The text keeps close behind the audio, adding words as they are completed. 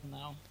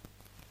now.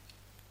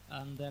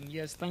 And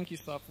yes, thank you,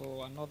 sir,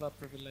 for another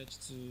privilege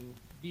to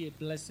be a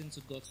blessing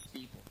to God's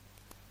people.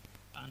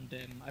 And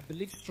I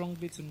believe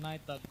strongly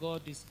tonight that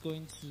God is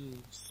going to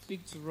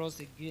speak to us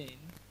again.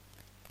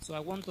 So I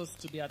want us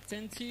to be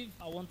attentive.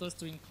 I want us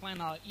to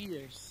incline our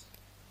ears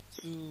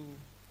to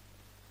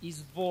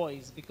His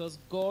voice, because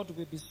God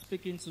will be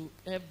speaking to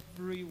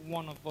every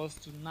one of us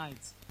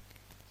tonight,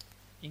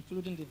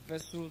 including the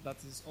vessel that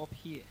is up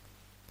here.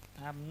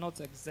 I am not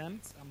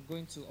exempt. I'm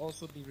going to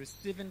also be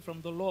receiving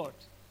from the Lord.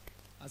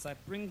 As I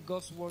bring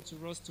God's word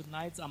to us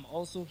tonight, I'm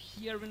also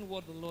hearing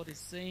what the Lord is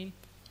saying.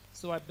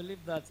 So I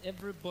believe that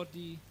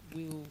everybody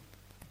will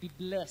be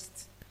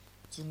blessed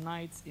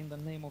tonight in the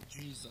name of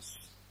Jesus.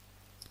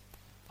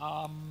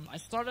 I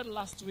started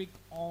last week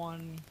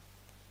on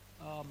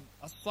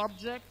a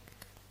subject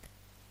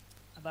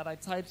that I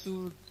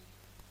titled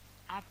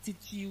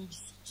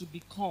Attitudes to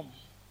Become.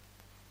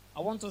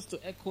 I want us to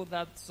echo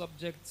that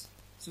subject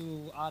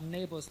to our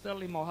neighbors. Tell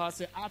him or her,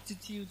 say,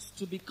 attitudes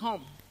to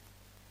become.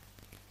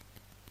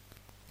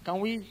 Can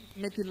we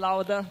make it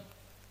louder?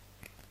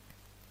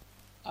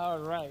 All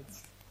right.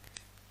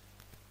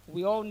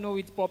 We all know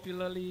it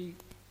popularly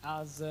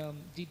as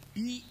the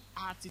B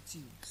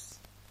attitudes.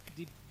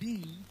 The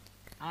B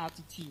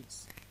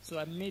attitudes. So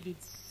I made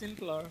it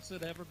simpler so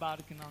that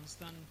everybody can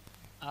understand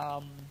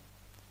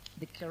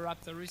the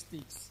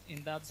characteristics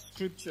in that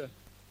scripture.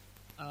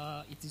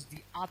 It is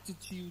the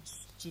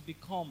attitudes to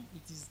become.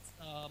 It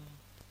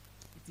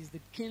is the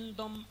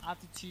kingdom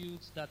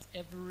attitudes that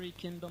every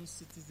kingdom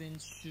citizen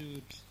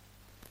should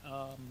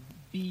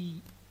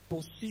be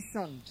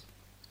positioned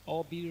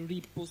or be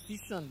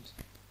repositioned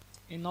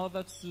in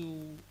order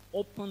to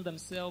open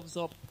themselves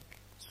up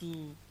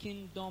to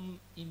kingdom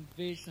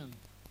invasion,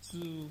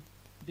 to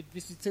the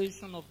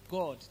visitation of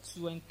God,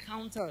 to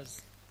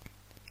encounters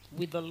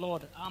with the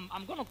Lord.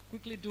 I'm going to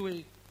quickly do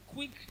a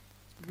quick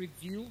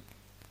review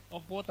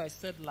of what I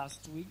said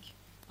last week,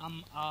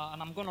 and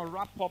I'm going to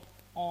wrap up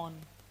on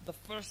the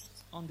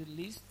first on the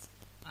list,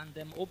 and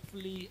then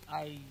hopefully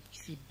I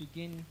should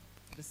begin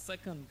the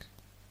second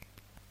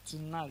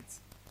tonight.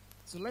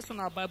 So let's turn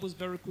our Bibles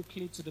very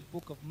quickly to the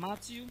book of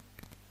Matthew.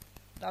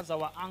 That's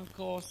our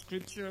anchor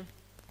scripture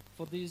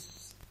for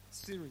this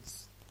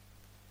series.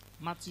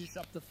 Matthew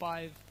chapter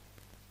 5,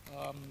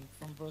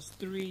 from verse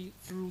 3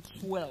 through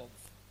 12.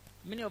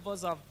 Many of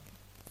us are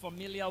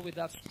familiar with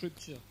that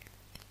scripture,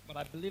 but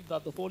I believe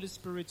that the Holy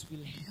Spirit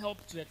will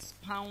help to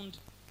expound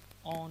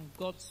on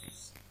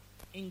God's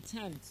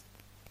intent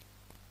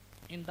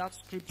in that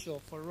scripture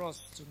for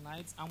us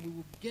tonight, and we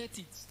will get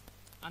it,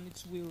 and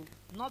it will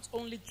not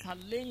only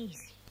challenge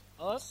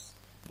us,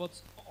 but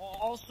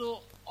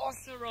also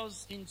usher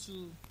us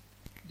into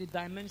the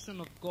dimension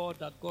of God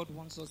that God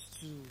wants us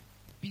to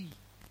be,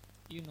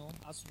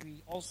 as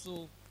we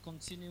also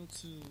continue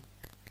to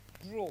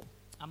grow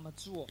and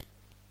mature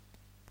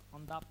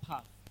on that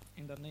path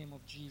in the name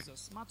of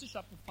Jesus. Matthew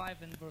chapter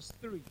 5 and verse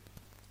 3.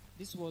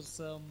 This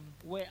was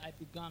where I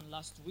began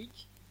last week.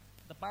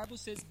 The Bible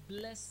says,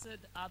 "Blessed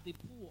are the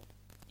poor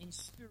in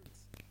spirit,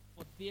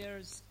 for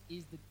theirs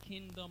is the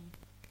kingdom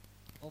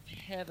of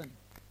heaven."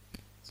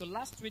 So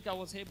last week I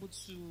was able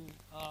to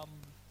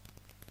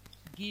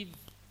give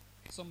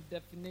some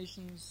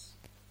definitions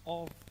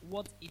of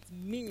what it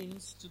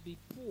means to be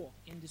poor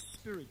in the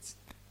spirit.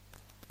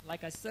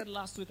 Like I said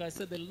last week, I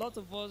said a lot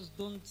of us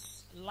don't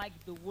like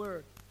the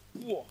word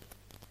poor.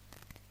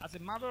 As a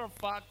matter of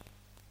fact,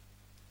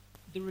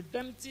 the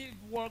redemptive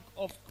work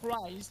of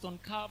Christ on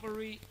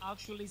Calvary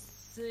actually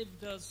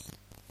saved us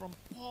from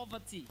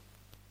poverty.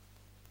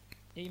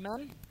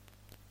 Amen?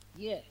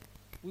 Yeah.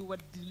 We were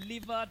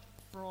delivered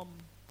from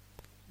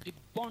the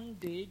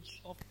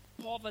bondage of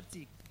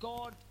poverty.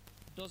 God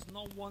does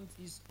not want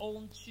His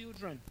own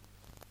children,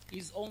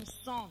 His own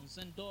sons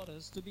and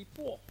daughters to be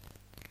poor.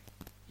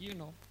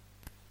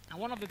 And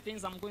one of the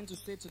things I'm going to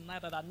say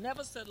tonight that I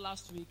never said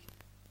last week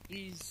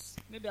is,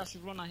 maybe I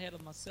should run ahead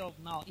of myself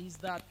now, is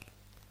that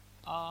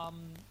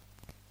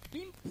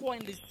being poor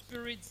in the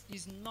spirit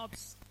is not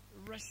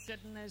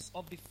wretchedness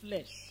of the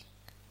flesh.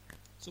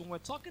 So when we're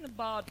talking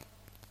about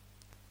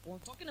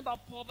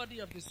poverty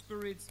of the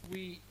spirit,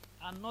 we're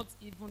not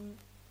even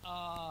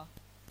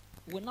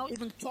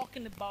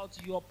talking about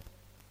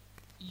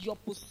your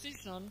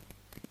position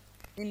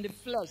in the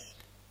flesh.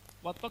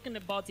 We're talking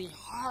about a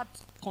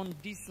heart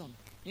condition.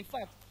 In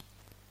fact,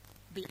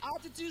 the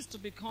attitudes to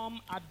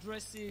become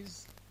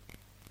addresses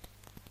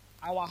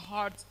our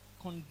heart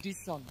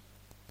condition.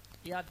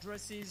 It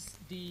addresses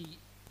the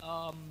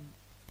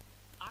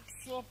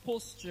actual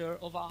posture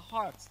of our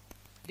heart,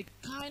 the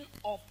kind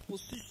of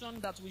position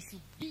that we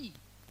should be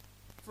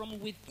from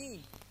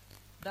within,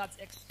 that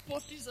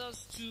exposes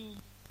us to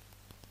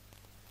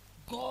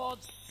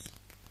God's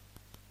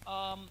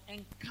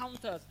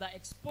encounters, that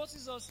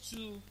exposes us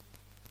to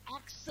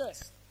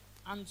access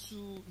and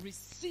to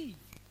receive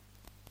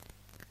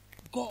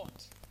God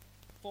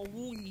for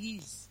who He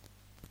is.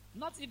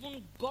 Not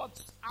even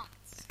God's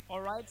acts,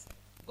 alright?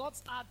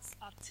 God's acts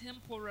are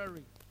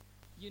temporary,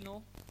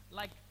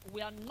 Like,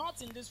 we are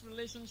not in this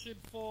relationship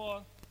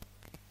for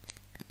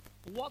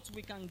what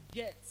we can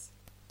get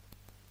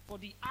for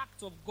the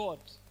act of God.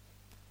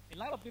 A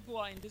lot of people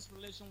are in this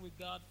relation with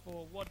God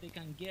for what they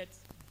can get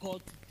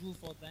God to do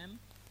for them,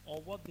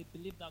 or what they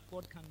believe that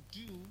God can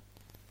do.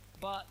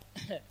 But,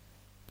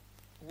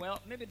 well,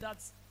 maybe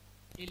that's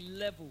a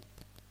level.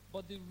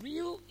 But the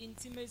real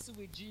intimacy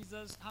with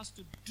Jesus has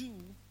to do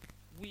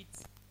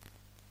with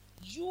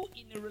you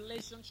in a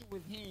relationship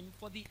with Him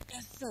for the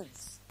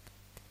essence.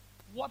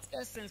 What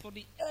essence? For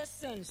the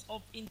essence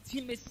of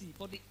intimacy,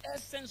 for the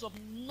essence of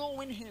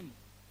knowing Him,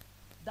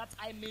 that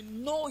I may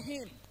know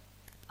Him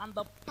and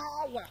the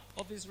power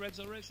of His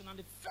resurrection and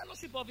the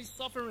fellowship of His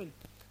suffering,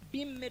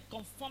 being made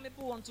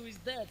conformable unto His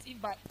death,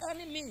 if by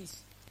any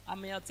means I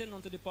may attain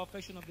unto the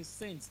perfection of the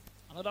saints.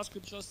 Another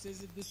scripture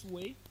says it this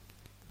way,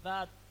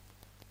 that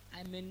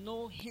I may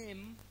know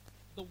Him,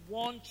 the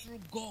one true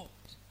God,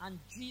 and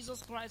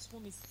Jesus Christ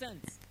whom He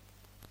sent.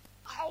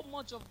 How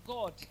much of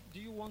God do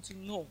you want to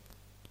know?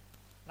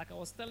 Like I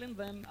was telling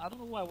them, I don't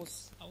know who I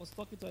was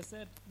talking to. I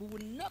said, we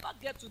will never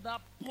get to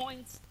that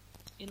point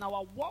in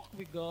our walk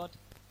with God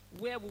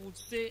where we would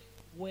say,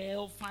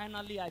 well,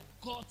 finally I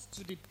got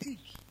to the peak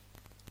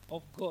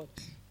of God.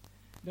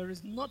 There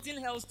is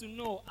nothing else to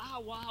know.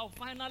 Wow,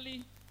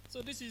 finally.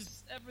 So this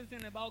is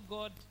everything about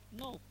God.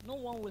 No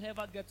one will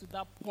ever get to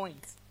that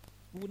point.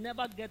 We will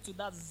never get to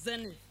that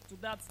zenith, to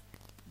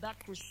that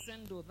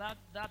crescendo,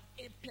 that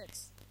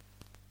apex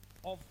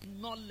of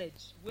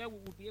knowledge where we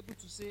will be able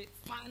to say,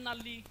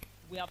 finally,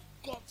 we have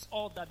got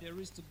all that there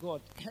is to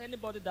God.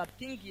 Anybody that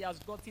thinks he has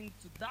gotten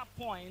to that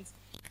point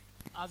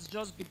has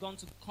just begun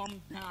to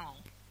come down,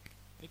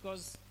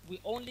 because we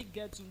only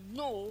get to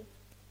know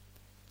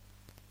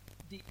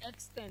the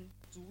extent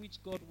to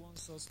which God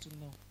wants us to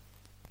know.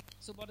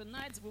 So for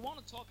tonight, we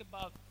want to talk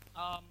about,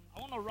 I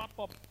want to wrap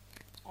up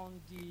on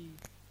the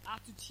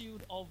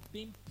attitude of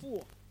being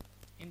poor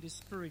in the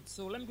spirit.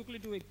 So let me quickly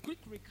do a quick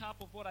recap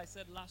of what I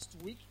said last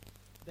week,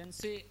 then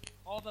say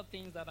other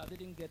things that I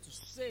didn't get to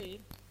say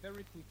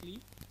very quickly,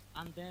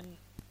 and then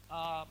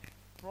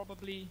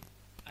probably,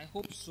 I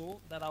hope so,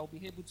 that I'll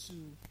be able to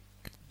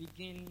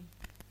begin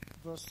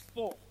verse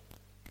 4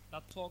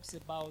 that talks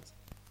about,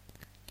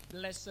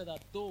 blessed are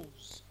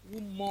those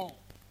who mourn,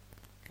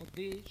 for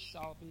they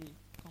shall be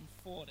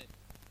comforted.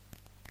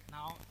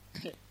 Now,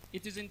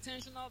 it is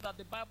intentional that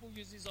the Bible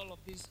uses all of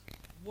these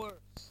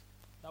words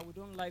that we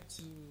don't like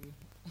to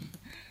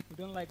we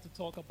don't like to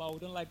talk about, we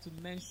don't like to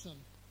mention,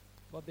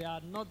 but they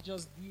are not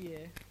just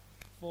there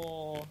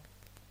for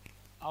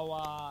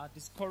our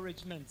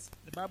discouragement.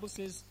 The Bible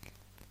says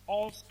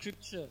all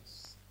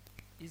scriptures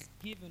is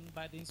given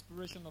by the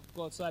inspiration of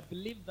God. So I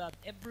believe that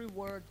every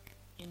word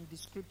in the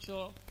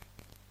scripture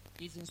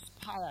is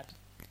inspired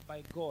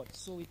by God.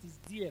 So it is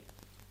there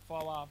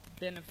for our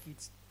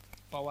benefit,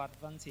 for our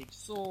advantage.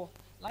 So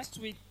last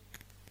week,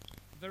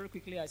 very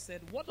quickly, I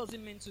said, what does it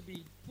mean to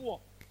be poor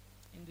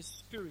in the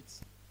spirit?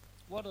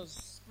 What does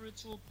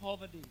spiritual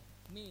poverty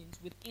mean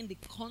within the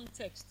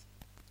context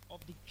of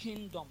the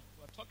kingdom?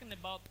 We're talking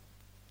about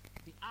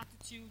the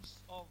attitudes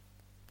of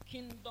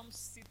kingdom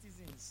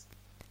citizens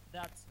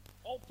that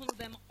open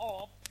them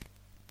up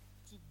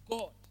to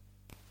God,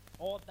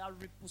 or that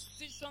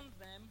reposition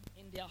them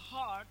in their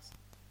hearts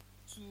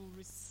to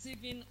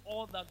receiving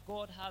all that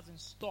God has in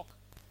stock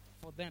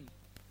for them.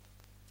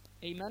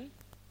 Amen?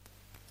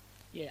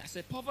 Yeah, I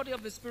said poverty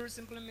of the spirit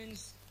simply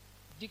means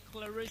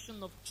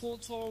declaration of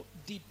total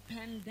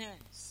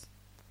dependence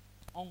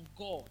on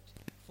God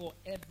for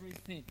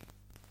everything.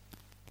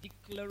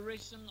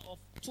 Declaration of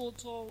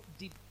total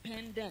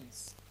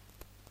dependence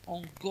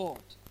on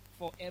God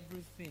for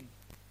everything.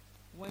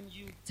 When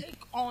you take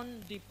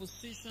on the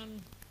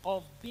position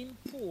of being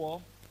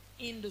poor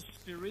in the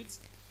spirit,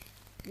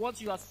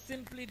 what you are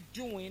simply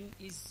doing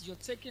is you're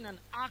taking an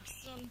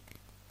action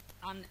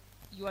and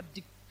you are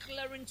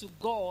declaring to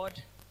God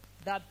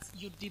that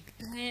you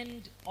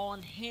depend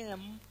on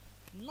Him,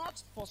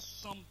 not for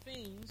some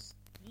things,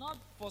 not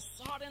for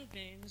certain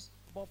things,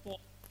 but for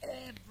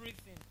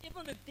everything.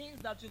 Even the things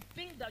that you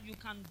think that you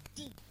can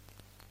do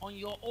on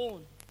your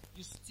own,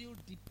 you still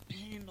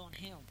depend on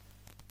Him.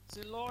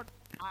 Say, Lord,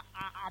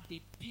 I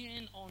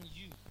depend on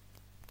you.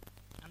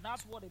 And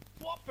that's what a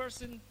poor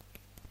person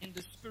in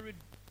the spirit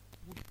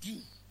would do.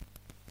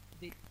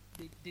 They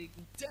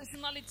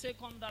intentionally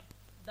take on that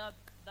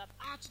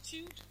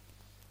attitude,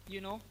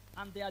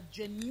 and they are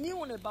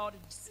genuine about it.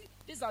 See,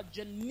 these are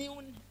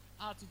genuine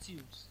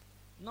attitudes,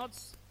 not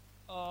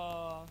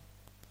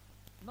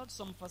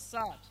some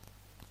facade,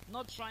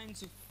 not trying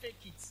to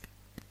fake it.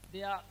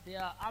 They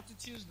are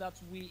attitudes that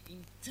we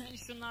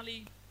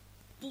intentionally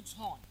put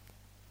on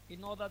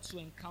in order to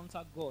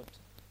encounter God.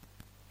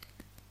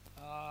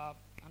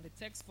 And the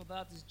text for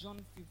that is John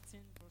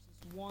 15,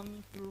 verses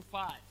 1 through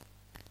 5.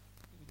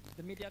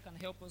 The media can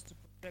help us to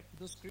protect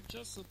those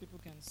scriptures so people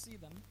can see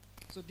them.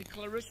 So,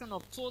 declaration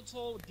of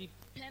total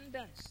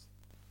dependence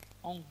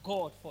on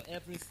God for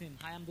everything.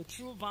 I am the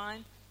true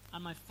vine,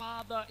 and my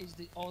Father is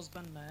the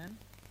husbandman.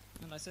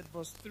 And I said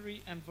verse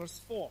 3 and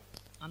verse 4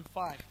 and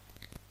 5.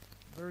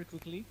 Very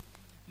quickly.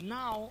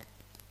 Now,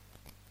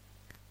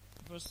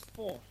 verse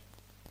 4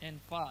 and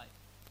 5.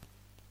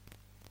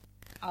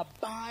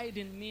 Abide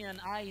in me and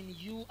I in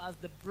you, as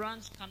the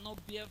branch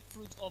cannot bear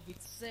fruit of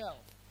itself,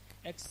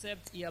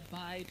 except ye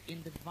abide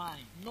in the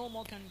vine. No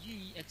more can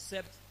ye,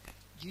 except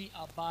ye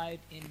abide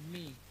in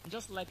me.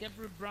 Just like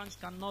every branch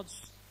cannot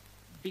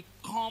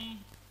become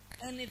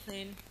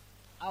anything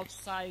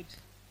outside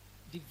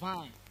the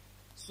vine.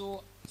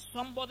 So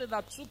somebody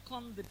that took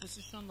on the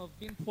position of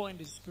being poor in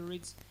the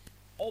spirit,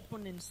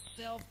 opened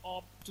himself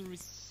up to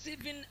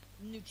receiving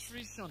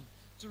nutrition,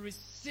 to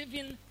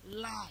receiving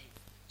life,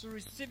 to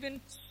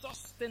receiving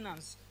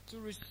sustenance, to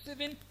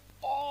receiving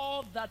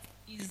all that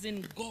is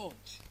in God.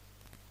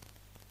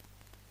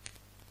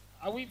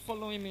 Are we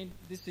following me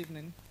this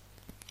evening?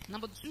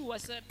 Number 2, I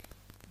said,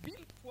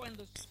 being poor in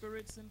the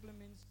spirit simply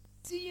means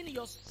seeing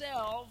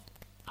yourself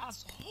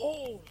as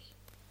whole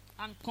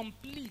and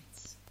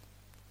complete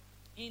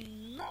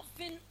in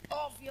nothing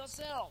of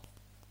yourself,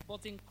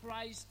 but in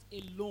Christ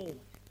alone.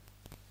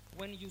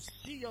 When you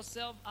see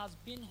yourself as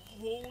being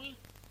whole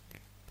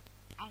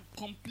and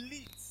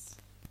complete,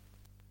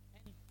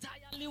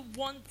 entirely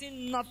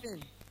wanting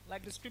nothing,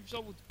 like the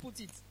scripture would put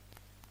it,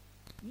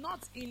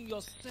 not in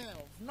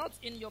yourself, not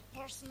in your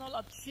personal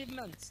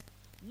achievements,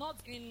 not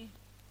in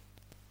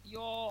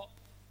your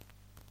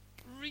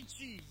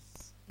riches,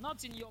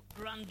 not in your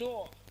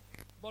grandeur,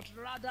 but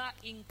rather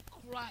in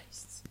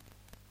Christ.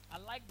 I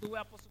like the way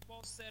Apostle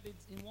Paul said it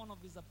in one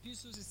of his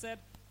epistles. He said,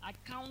 I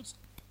count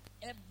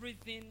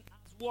everything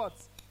as what?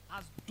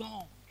 As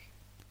dung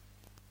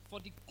for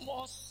the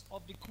cause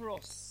of the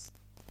cross.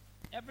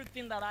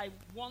 Everything that I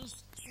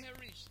once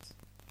cherished,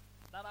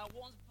 that I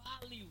once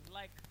valued,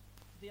 like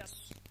there are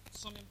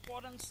some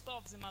important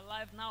stuffs in my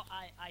life now,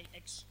 I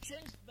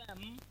exchanged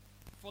them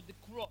for the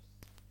cross.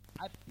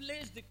 I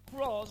placed the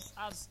cross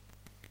as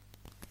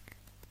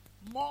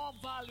more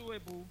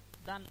valuable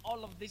than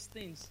all of these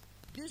things.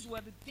 These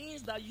were the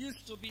things that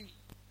used to be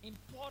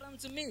important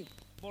to me.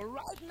 But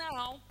right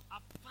now, I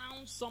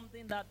found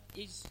something that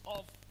is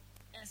of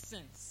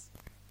essence,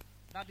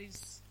 that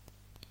is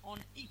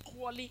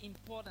unequally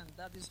important,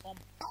 that is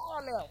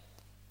unparalleled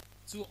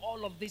to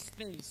all of these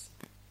things.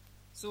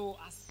 So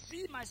I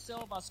see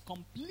myself as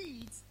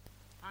complete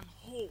and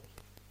whole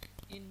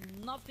in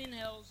nothing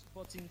else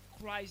but in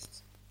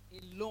Christ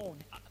alone.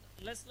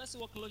 Let's see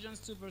what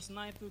Colossians 2 verse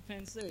 9 through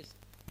 10 says.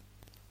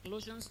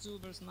 Colossians 2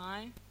 verse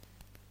 9.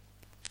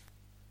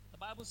 The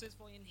Bible says,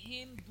 for in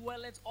him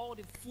dwelleth all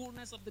the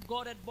fullness of the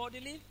Godhead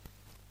bodily.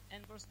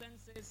 And verse 10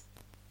 says,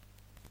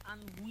 and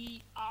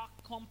we are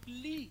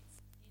complete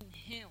in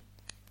him,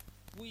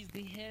 who is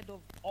the head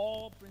of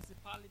all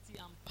principality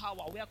and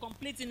power. We are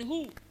complete in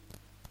who?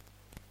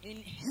 In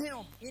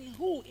him. In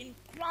who? In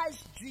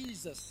Christ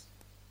Jesus.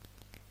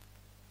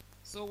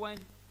 So when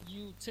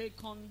you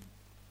take on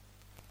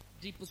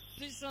the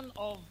position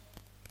of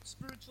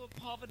spiritual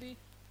poverty,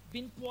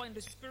 being poor in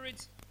the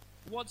spirit,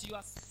 what you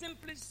are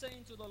simply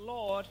saying to the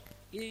Lord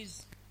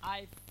is,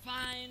 I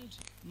find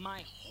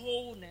my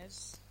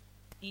wholeness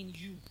in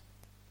you.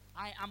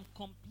 I am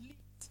complete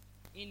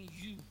in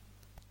you.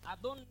 I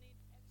don't need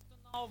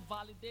external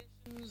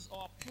validations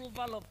or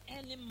approval of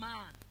any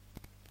man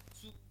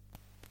to,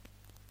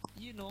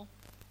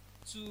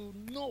 to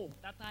know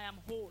that I am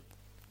whole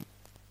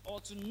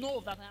or to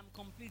know that I am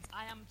complete.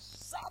 I am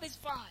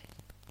satisfied.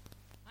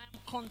 I am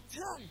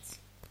content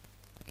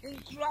in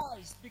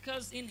Christ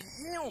because in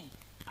him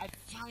I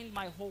find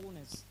my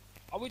wholeness.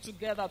 Are we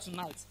together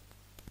tonight?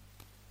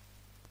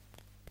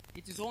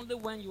 It is only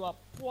when you are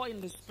poor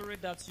in the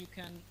spirit that you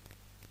can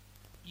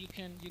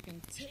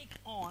take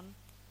on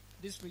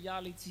this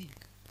reality.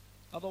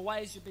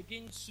 Otherwise, you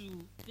begin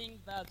to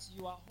think that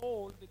you are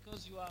whole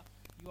because you are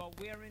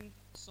wearing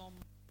some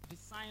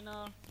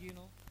designer.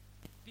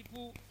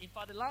 People. In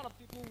fact, a lot of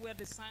people wear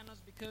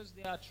designers because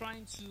they are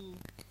trying to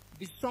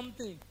be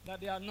something that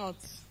they are not.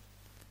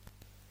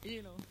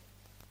 You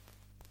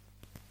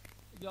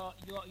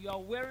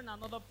are wearing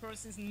another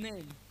person's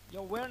name.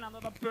 You're wearing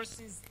another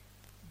person's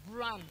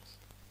brand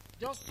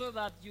just so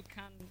that you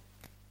can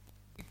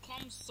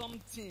become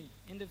something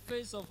in the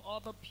face of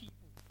other people.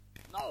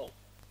 No,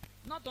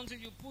 not until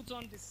you put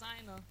on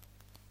designer.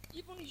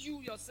 Even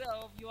you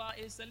yourself, you are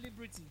a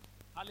celebrity.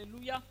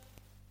 Hallelujah.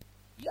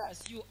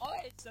 Yes, you are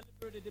a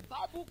celebrity. The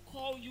Bible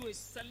calls you a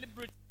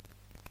celebrity.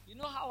 You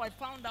know how I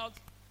found out?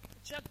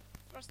 Check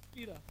 1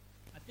 Peter.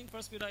 I think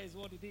 1 Peter is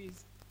what it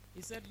is.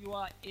 He said you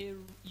are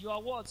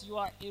what? You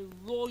are a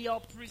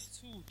royal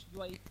priesthood.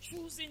 You are a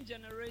choosing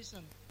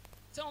generation.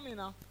 Tell me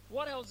now,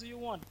 what else do you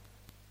want?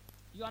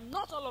 You are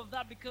not all of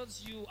that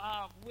because you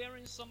are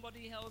wearing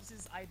somebody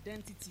else's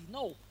identity.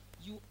 No,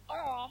 you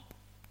are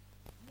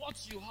what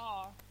you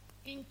are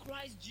in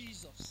Christ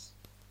Jesus.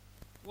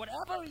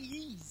 Whatever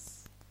he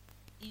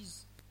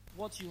is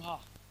what you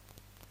are.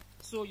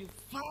 So you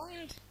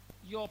find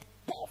your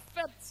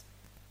perfect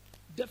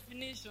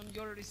definition,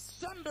 your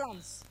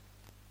resemblance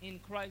in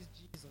Christ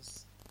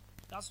Jesus.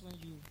 That's when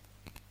you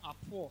are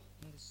poor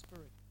in the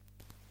spirit.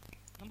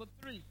 Number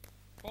 3,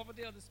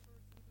 poverty of the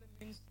spirit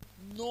simply means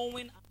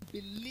knowing and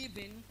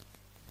believing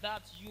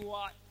that you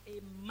are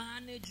a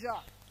manager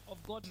of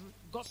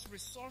God's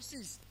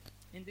resources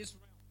in this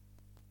realm.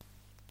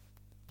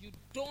 You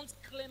don't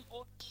claim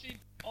ownership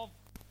of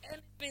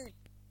anything.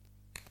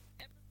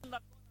 Everything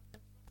that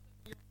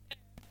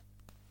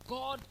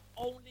God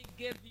only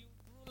gave you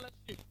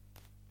rulership,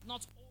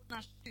 not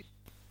ownership.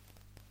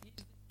 He's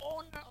the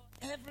owner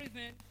of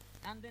everything,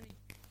 and then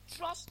He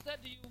trusted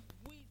you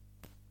with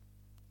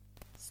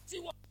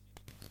stewardship.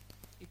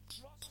 He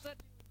trusted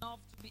you enough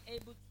to be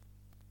able to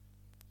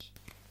manage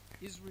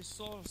His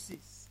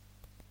resources.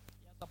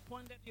 He has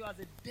appointed you as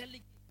a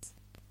delegate.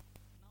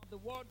 Now the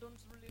world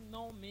don't really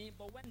know me,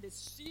 but when they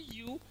see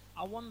you,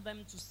 I want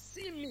them to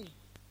see me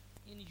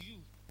in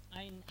you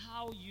and in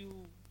how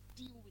you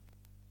deal with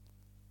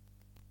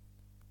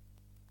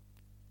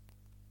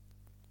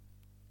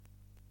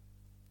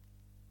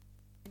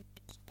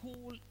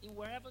school, in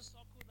wherever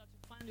circle that you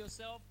find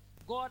yourself.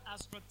 God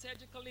has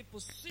strategically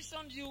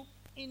positioned you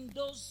in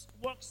those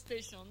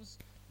workstations,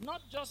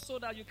 not just so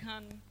that you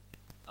can,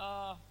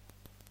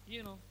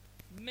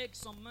 make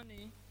some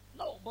money.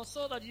 No, but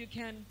so that you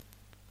can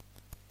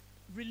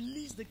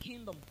release the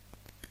kingdom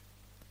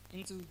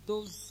into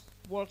those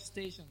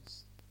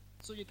workstations.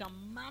 So you can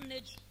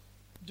manage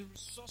the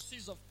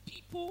resources of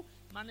people,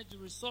 manage the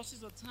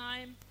resources of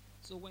time.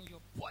 So when you're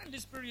poor in the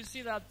Spirit, you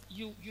see that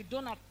you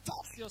don't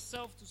attach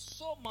yourself to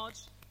so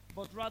much,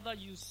 but rather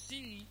you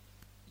see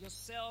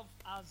yourself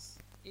as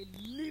a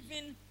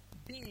living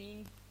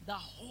being that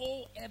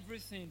hold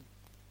everything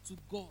to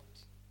God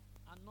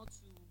and not to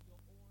your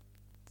own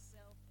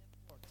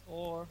self-effort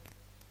or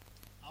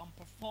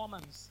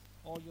performance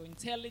or your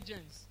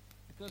intelligence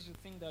because you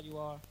think that you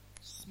are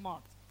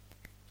smart.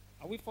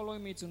 Are we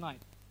following me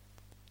tonight?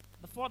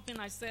 The fourth thing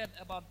I said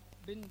about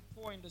being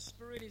poor in the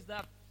Spirit is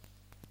that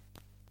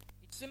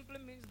it simply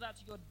means that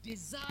your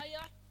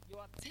desire,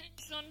 your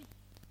attention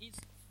is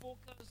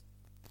focused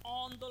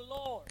on the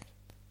Lord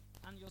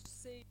and your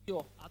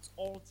Savior at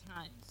all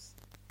times.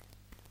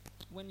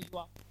 When you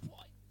are poor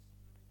in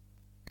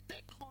the Spirit,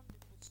 take on the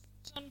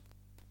position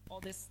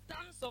or the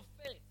stance of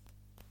faith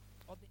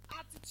or the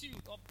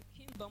attitude of the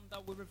kingdom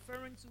that we're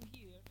referring to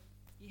here.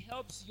 It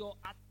helps your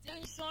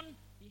attention,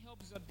 it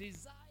helps your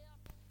desire,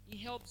 it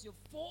helps your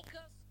focus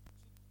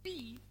to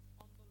be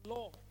on the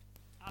Lord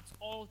at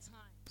all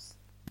times.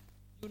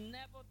 You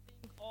never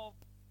think of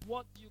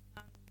what you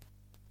can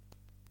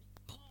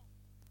become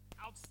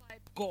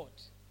outside God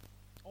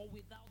or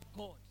without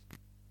God.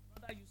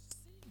 Rather, you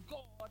see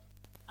God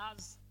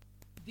as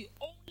the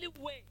only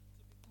way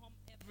to become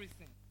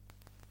everything.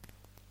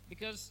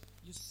 Because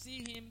you see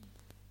Him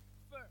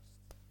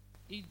first.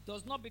 He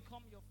does not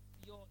become your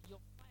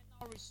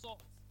final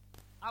resort.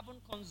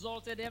 Haven't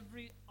consulted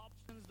every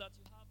options that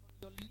you have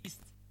on your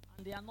list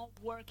and they are not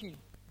working.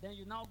 Then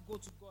you now go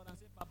to God and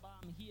say, Baba,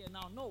 I'm here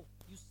now. No,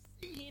 you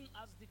see Him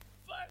as the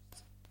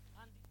first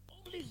and the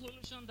only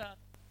solution that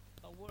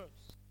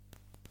works.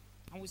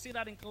 And we see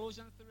that in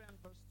Colossians 3 and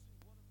verse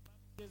 2. What does the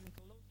Bible says in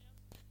Colossians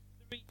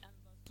 3 and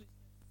verse 2? It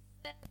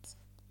says, set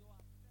your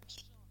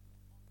affection on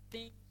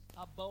things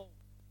above,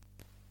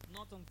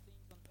 not on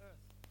things on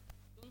earth.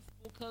 Don't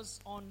focus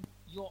on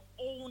your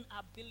own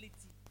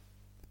ability.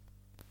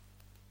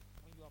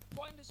 When you are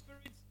poor in the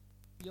Spirit,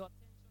 your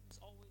attention is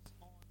always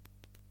on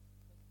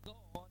the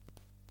God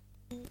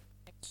who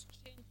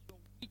exchange your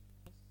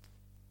weakness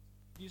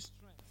to give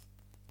strength.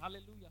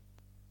 Hallelujah.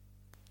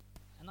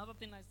 Another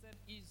thing I said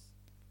is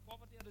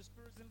poverty of the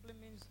Spirit simply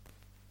means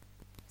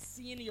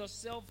seeing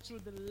yourself through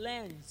the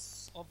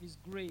lens of His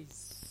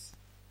grace.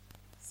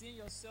 Seeing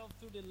yourself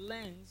through the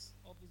lens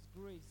of His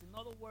grace. In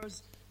other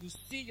words, you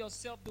see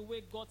yourself the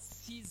way God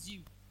sees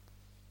you.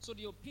 So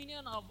the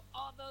opinion of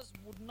others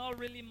would not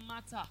really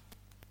matter.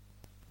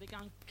 They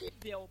can keep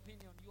their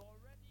opinion. You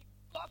already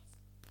got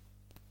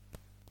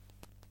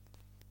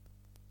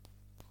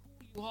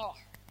who you are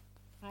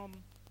from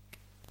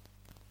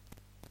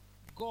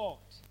God,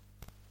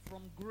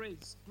 from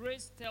grace.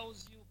 Grace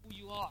tells you who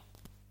you are.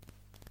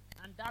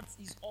 And that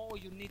is all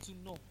you need to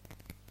know.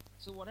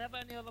 So whatever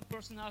any other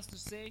person has to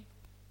say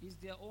is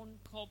their own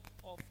cup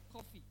of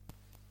coffee.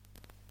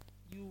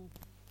 You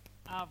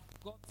have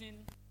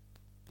gotten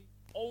the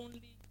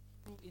only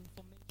true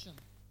information.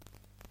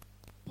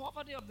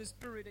 Poverty of the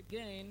Spirit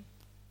again.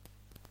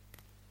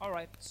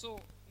 Alright, so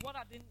what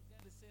I didn't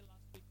get to say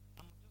last week,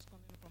 I'm just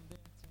continuing from there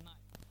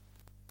tonight.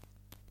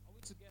 Are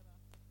we together?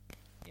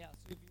 Yeah,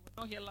 so if you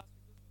were not here last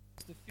week,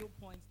 those were the few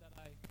points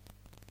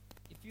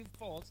a few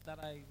thoughts that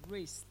I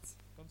raised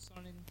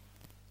concerning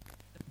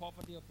the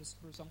poverty of the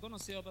Spirit. So I'm going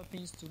to say other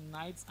things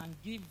tonight and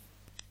give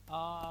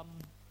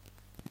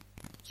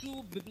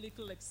two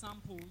biblical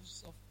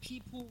examples of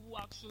people who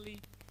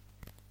actually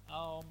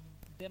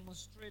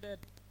demonstrated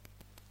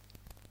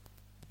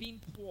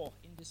being poor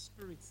in the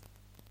Spirit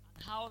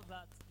and how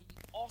that He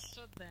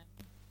ushered them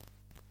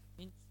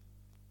into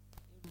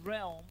a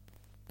realm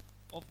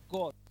of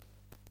God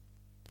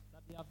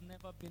that they have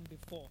never been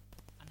before,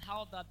 and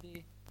how that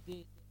they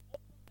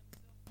opened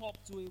themselves up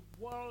to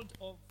a world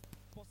of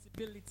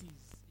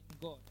possibilities in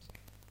God.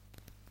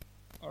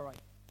 All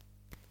right.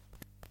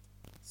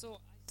 So I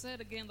said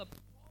again, the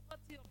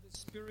poverty of the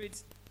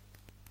Spirit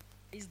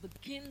is the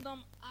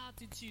kingdom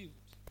attitude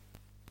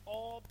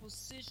or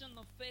position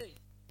of faith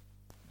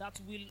that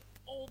will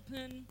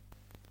open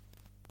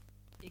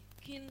a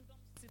kingdom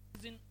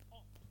citizen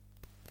up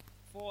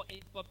for a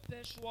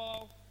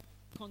perpetual,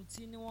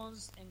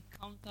 continuous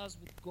encounters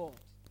with God.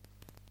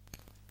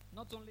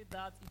 Not only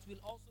that, it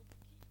will also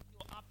keep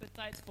your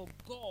appetite for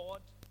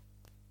God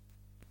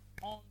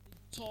on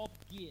the top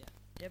gear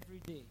every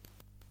day.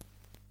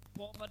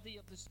 Poverty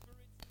of the Spirit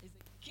is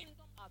a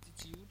kingdom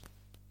attitude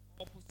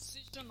or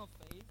position of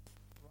faith,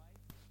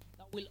 right,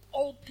 that will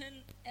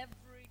open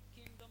every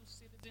kingdom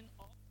citizen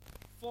up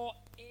for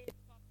a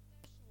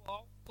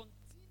perpetual,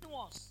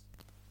 continuous,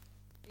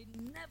 a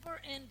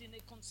never-ending,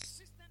 a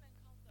consistent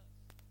encounter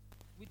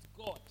with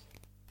God.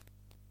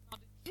 Now,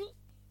 the truth is,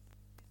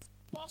 it's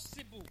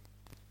possible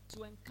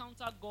to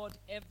encounter God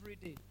every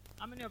day.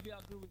 How many of you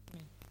agree with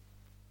me?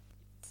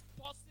 It is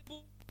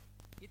possible.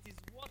 It is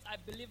what I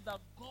believe that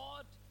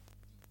God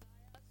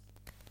desires,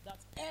 that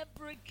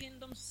every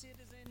kingdom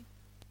citizen,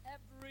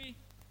 every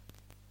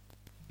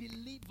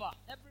believer,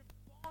 every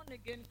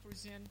born-again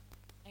Christian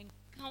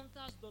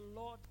encounters the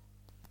Lord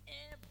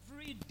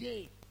every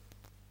day.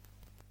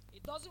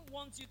 It doesn't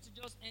want you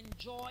to just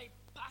enjoy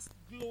past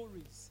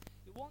glories.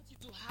 It wants you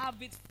to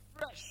have it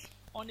fresh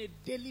on a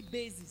daily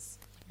basis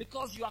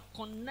because you are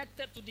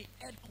connected to the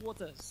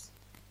headquarters.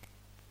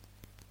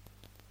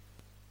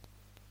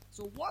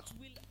 So what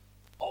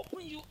will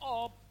open you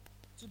up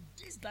to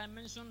this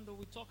dimension that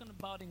we're talking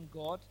about in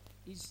God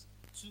is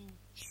to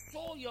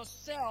show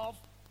yourself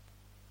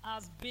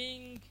as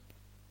being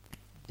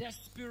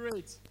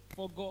desperate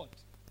for God.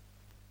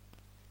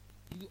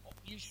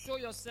 You show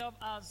yourself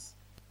as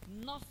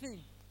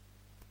nothing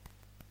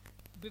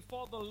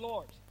before the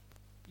Lord.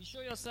 You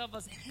show yourself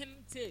as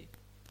empty.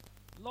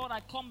 Lord,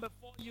 I come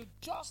before you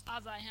just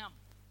as I am,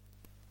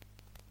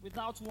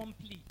 without one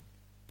plea,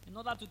 in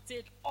order to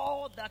take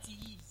all that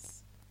He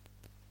is.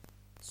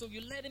 So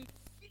you let Him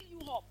fill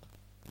you up,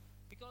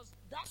 because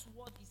that's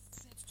what He's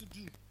set to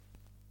do.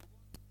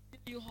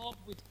 Fill you up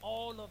with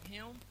all of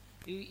Him.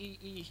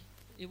 He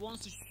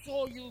wants to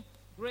show you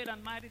great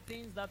and mighty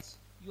things that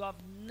you have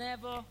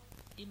never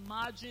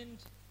imagined.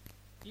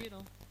 You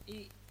know,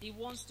 He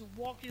wants to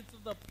walk you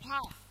through the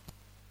path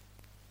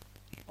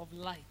of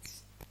light.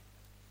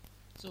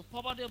 So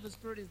poverty of the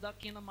Spirit is that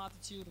kingdom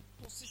attitude,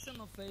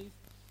 position of faith,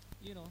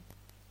 you know,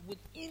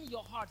 within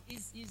your heart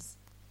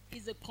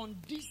is a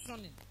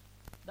conditioning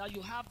that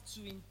you have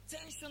to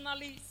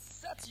intentionally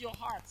set your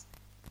heart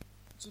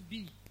to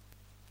be.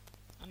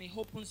 And it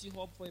opens you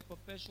up for a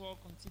perpetual,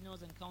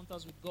 continuous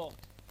encounters with God,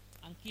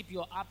 and keep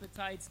your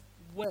appetite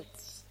wet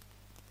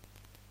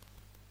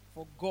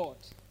for God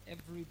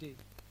every day.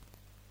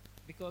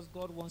 Because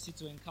God wants you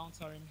to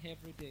encounter Him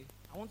every day.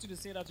 I want you to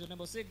say that to your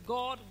neighbor. Say,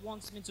 God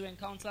wants me to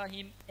encounter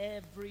Him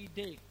every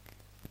day.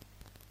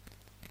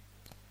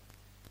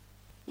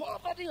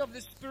 Poverty of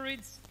the Spirit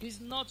is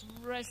not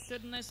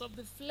wretchedness of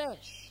the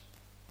flesh.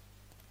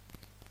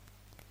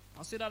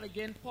 I'll say that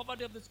again.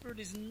 Poverty of the Spirit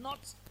is not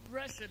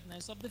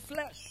wretchedness of the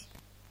flesh.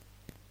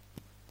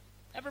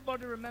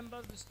 Everybody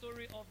remembers the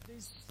story of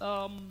this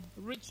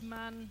rich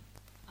man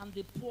and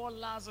the poor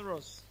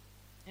Lazarus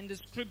in the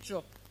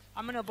scripture.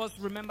 How many of us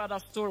remember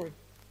that story?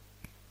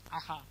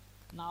 Aha.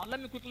 Now,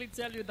 let me quickly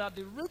tell you that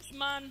the rich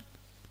man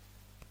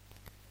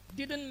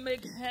didn't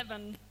make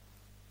heaven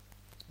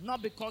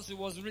not because he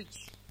was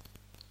rich.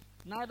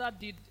 Neither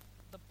did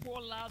the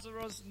poor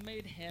Lazarus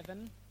made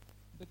heaven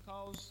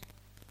because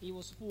he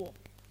was poor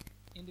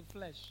in the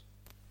flesh.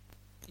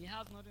 It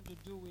has nothing to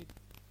do with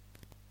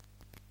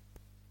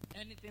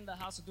anything that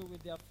has to do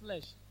with their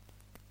flesh.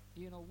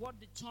 You know, what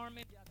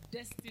determined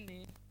their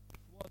destiny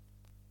was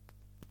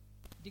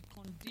the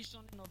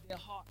conditioning of their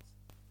heart.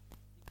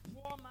 The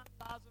poor man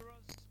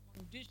Lazarus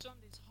conditioned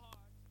his heart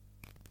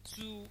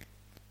to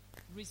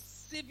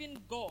receiving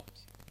God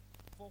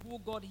for who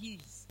God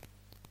is.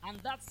 And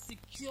that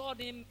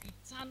secured him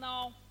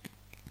eternal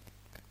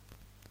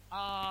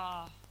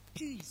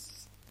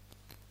peace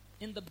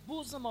in the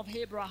bosom of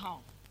Abraham.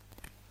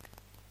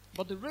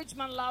 But the rich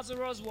man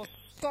Lazarus was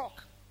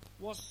stuck,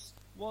 was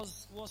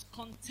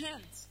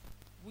content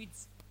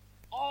with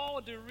all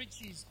the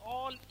riches,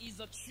 all his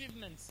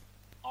achievements,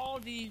 all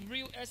the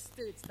real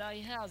estate that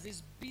he has,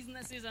 his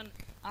businesses,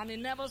 and he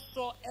never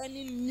saw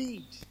any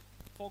need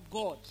for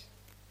God.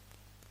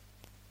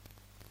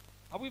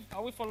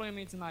 Are we following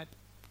me tonight?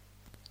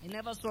 He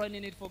never saw any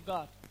need for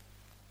God.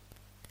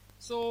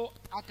 So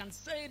I can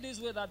say this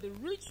way, that the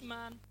rich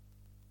man,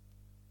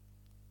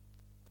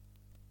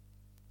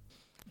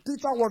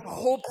 Peter was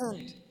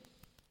opened,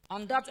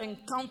 and that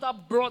encounter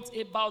brought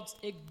about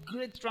a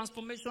great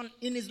transformation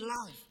in his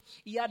life.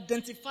 He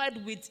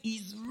identified with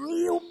his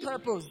real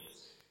purpose.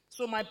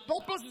 So my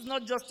purpose is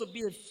not just to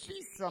be a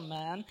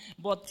fisherman,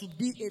 but to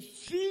be a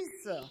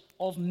fisher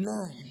of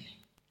men.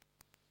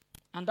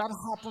 And that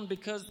happened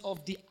because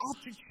of the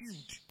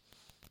attitude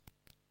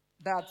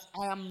that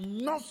I am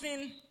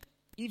nothing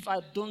if I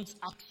don't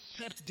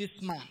accept this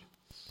man.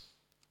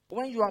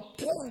 When you are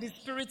poor in the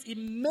Spirit, it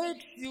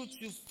makes you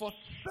to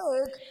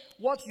forsake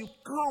what you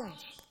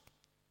count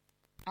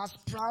as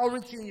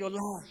priority in your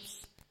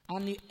lives,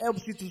 and it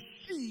helps you to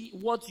see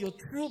what your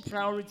true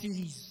priority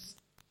is.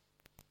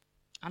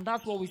 And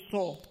that's what we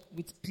saw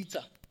with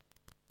Peter.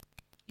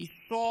 He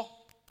saw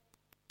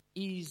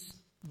his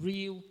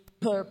real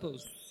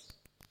purpose.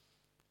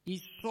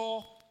 He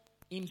saw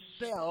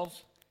himself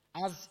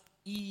as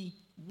he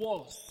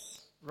was,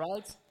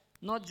 right?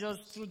 Not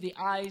just through the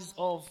eyes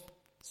of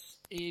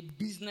a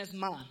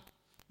businessman,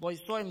 but he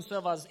saw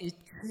himself as a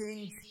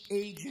change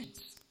agent.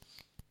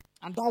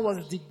 And that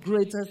was the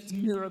greatest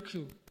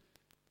miracle.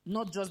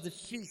 Not just the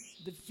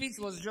fish. The fish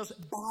was just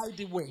by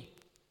the way.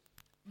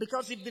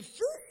 Because if the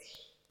fish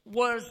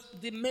was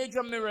the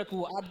major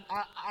miracle,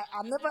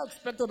 I never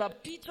expected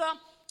that Peter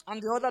and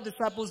the other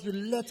disciples will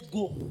let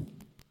go.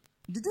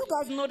 Did you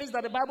guys notice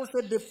that the Bible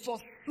said they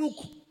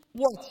forsook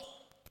what?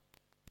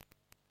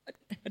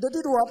 They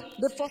did what?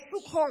 They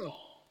forsook all.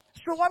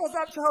 So what does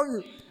that tell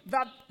you?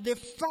 That they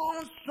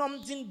found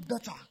something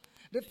better.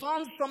 They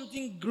found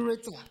something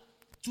greater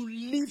to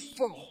live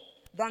for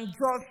than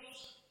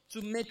just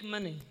to make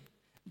money,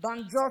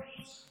 than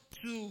just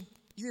to,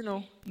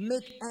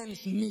 make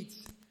ends meet.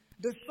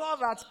 They saw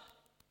that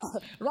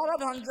rather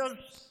than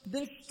just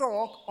being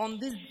stuck on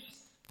this,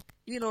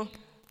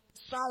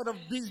 side of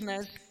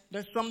business,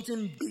 there's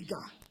something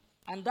bigger.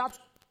 And that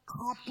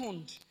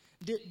happened.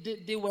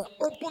 They were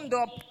opened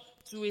up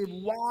to a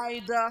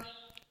wider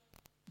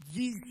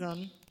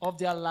vision of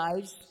their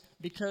lives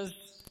because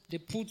they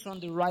put on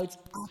the right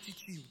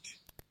attitude.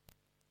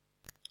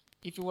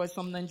 If it were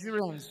some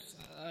Nigerians,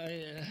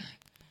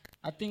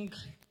 I think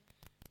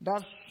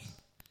that's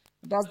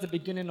the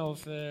beginning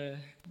of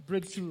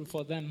breakthrough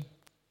for them.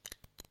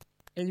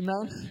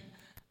 Amen.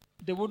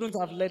 They wouldn't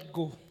have let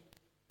go.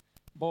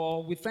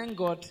 But we thank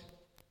God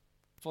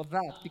for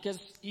that, because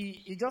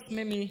he just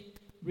made me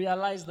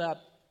realize that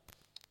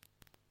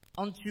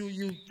until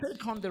you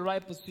take on the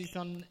right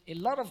position, a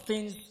lot of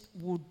things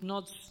would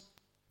not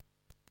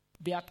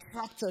be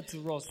attracted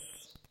to us.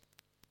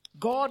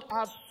 God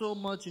has so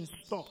much in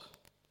stock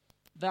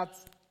that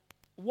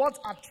what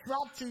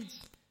attracts it,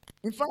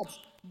 in fact,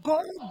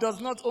 God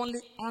does not only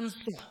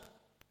answer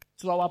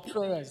to our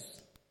prayers,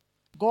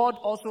 God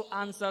also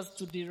answers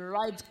to the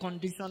right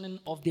conditioning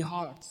of the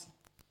heart.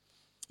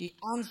 He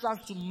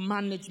answers to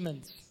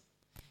management.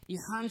 He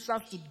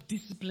answers to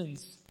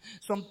disciplines.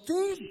 Some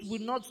things will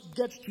not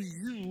get to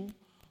you,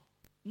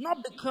 not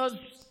because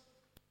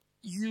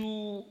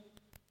you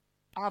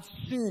have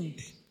sinned,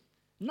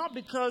 not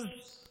because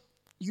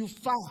you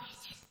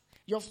fast.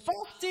 Your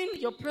fasting,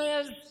 your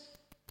prayers,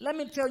 let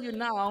me tell you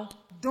now,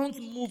 don't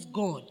move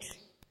God.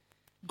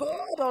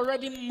 God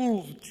already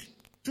moved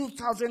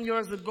 2,000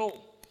 years ago.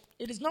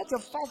 It is not your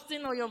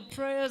fasting or your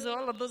prayers or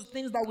all of those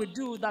things that we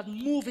do that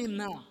move him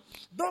now.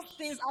 Those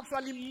things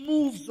actually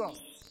moves us.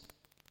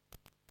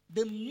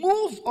 They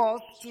move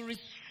us to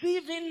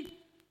receiving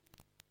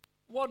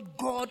what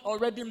God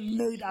already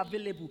made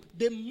available.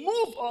 They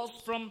move us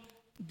from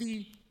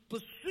the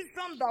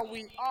position that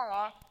we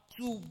are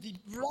to the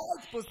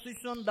right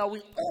position that we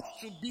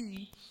ought to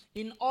be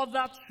in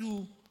order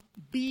to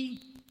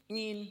be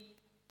in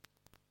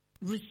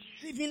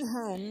receiving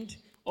hand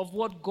of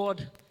what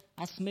God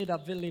has made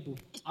available.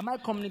 Am I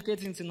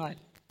communicating tonight?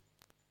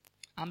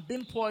 And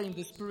being poor in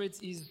the Spirit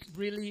is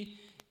really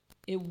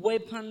a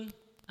weapon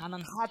and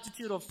an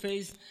attitude of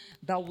faith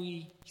that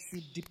we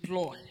should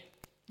deploy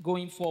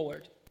going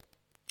forward.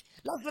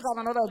 Let's look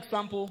at another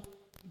example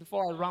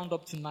before I round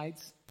up tonight.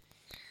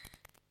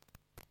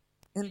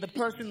 In the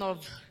person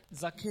of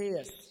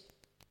Zacchaeus.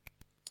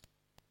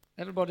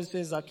 Everybody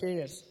says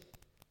Zacchaeus.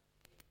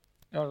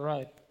 All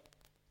right.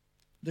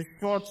 The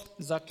short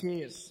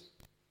Zacchaeus.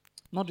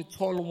 Not the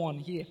tall one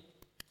here.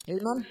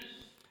 Amen?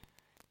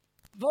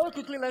 Very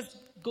quickly, let's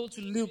go to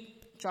Luke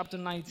chapter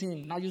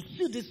 19. Now you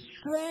see the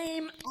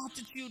same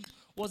attitude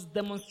was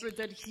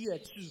demonstrated here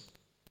too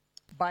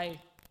by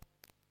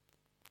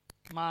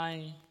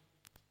my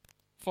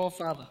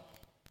forefather,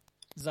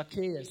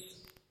 Zacchaeus.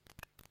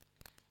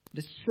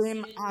 The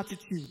same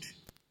attitude.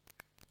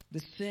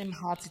 The same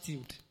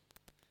attitude.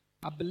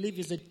 I believe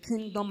it's a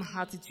kingdom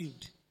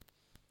attitude.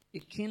 A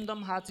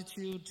kingdom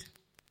attitude.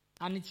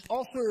 And it's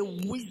also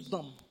a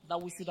wisdom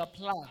that we should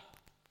apply.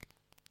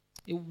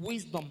 A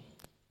wisdom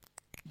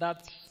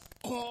that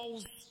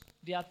calls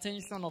the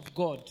attention of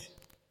God.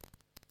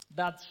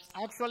 That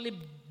actually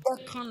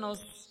beckons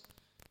us,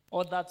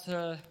 or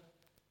that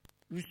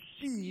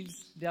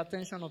receives the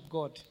attention of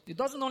God. It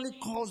doesn't only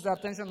call the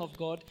attention of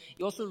God,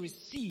 it also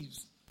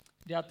receives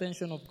the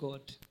attention of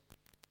God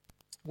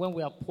when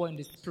we are poor in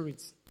the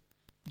Spirit.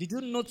 Did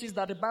you notice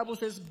that the Bible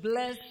says,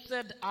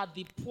 blessed are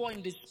the poor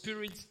in the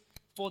Spirit,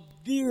 for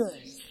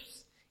theirs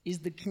is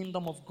the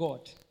kingdom of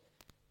God.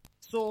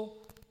 So,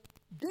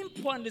 being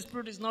poor in the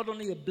Spirit is not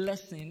only a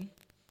blessing,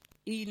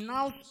 he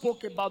now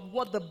spoke about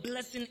what the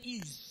blessing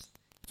is.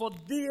 For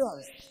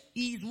theirs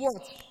is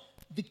what?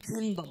 The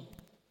kingdom.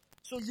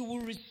 So you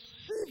will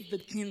receive the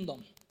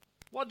kingdom.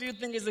 What do you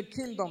think is the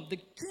kingdom? The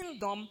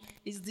kingdom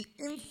is the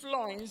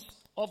influence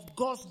of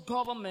God's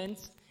government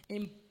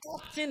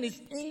impacting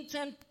his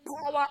intent,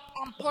 power,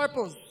 and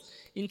purpose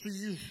into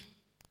you.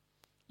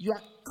 You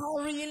are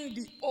carrying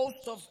the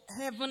host of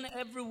heaven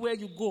everywhere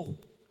you go.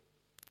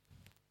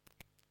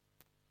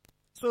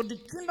 So the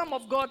kingdom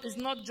of God is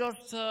not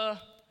just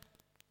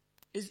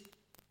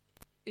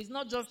is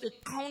not just a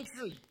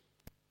country.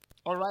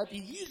 All right, it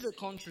is a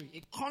country.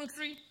 A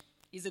country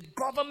is a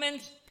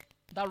government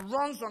that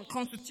runs on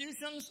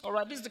constitutions. All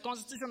right, this is the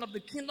constitution of the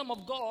kingdom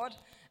of God,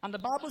 and the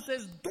Bible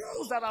says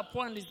those that are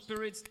poor in the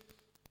spirit,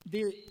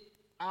 they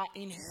are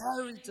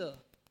inheritor,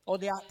 or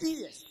they are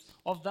heirs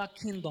of that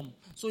kingdom.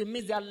 So it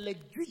means they are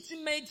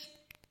legitimate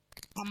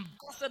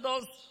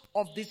ambassadors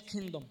of this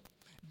kingdom.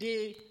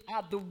 They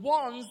are the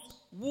ones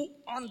who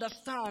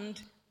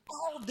understand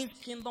how this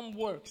kingdom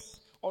works.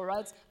 All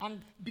right,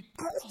 and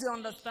because they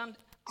understand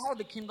how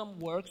the kingdom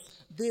works,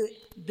 they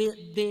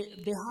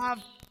have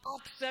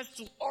access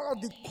to all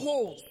the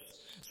codes.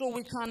 So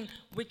we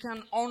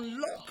can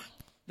unlock.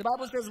 The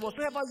Bible says,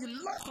 whatever you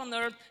lock on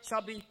earth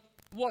shall be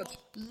what?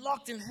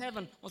 Locked in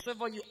heaven.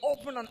 Whatever you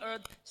open on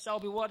earth shall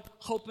be what?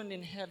 Opened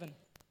in heaven.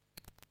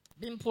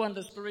 Being poor in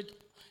the spirit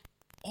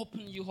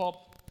open you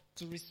up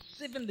to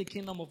receiving the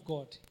kingdom of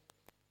God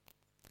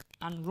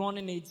and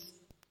running it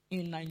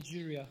in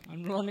Nigeria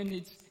and running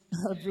it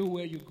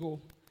everywhere you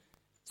go.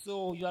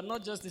 So you are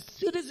not just a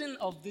citizen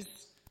of this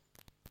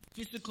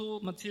physical,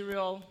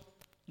 material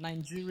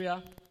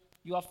Nigeria.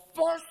 You are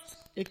first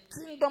a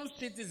kingdom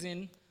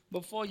citizen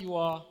before you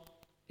are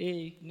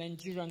a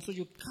Nigerian. So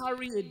you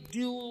carry a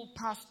dual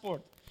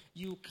passport.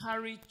 You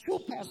carry two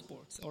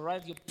passports, all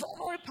right? Your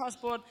primary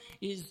passport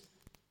is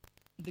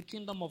the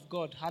kingdom of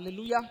God.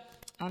 Hallelujah.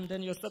 And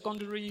then your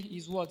secondary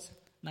is what?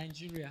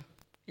 Nigeria.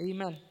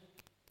 Amen.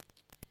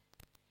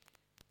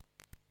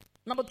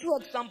 Number 2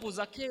 example,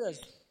 Zacchaeus.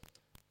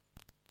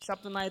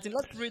 Chapter 19.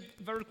 Let's read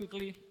very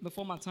quickly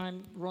before my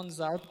time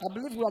runs out. I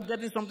believe we are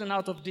getting something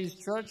out of this,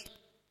 church.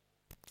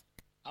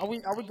 Are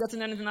we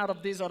getting anything out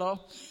of this at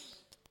all?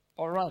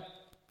 All right.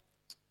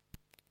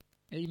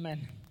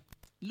 Amen.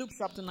 Luke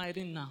chapter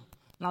 19 now.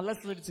 Now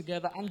let's read it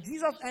together. And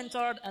Jesus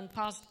entered and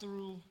passed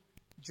through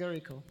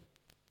Jericho.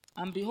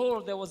 And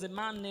behold, there was a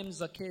man named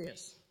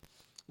Zacchaeus,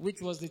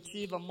 which was the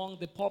chief among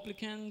the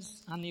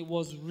publicans, and he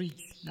was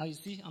rich. Now you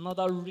see,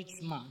 another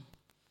rich man.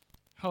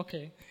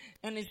 Okay.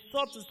 And he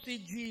sought to see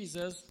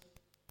Jesus,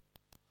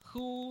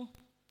 who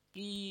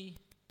he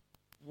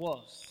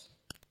was,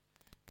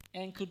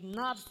 and could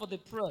not for the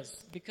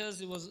press, because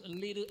he was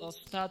little of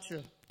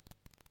stature.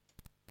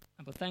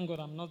 But thank God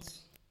I'm not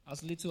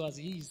as little as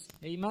he is.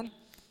 Amen.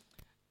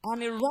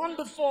 And he ran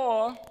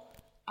before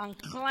and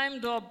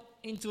climbed up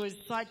into a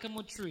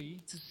sycamore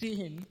tree to see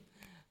him,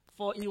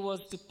 for he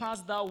was to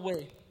pass that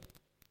way.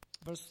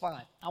 Verse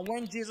 5. And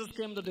when Jesus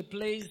came to the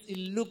place,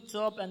 he looked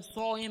up and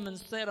saw him and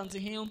said unto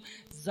him,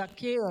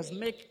 Zacchaeus,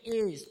 make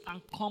haste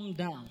and come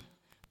down,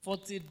 for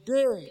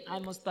today I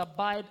must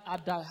abide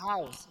at thy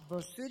house.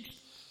 Verse 6.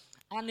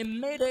 And he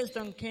made haste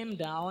and came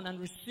down and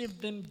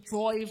received them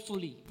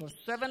joyfully. Verse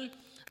 7.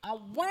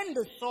 And when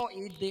they saw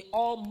it, they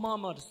all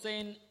murmured,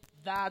 saying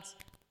that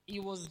he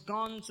was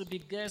gone to be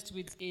guest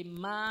with a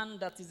man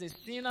that is a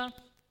sinner.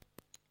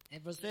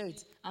 And verse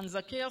 8, and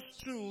Zacchaeus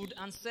stood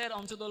and said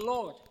unto the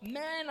Lord,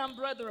 Men and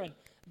brethren,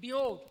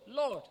 behold,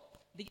 Lord,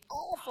 the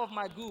half of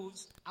my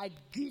goods I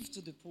give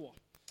to the poor.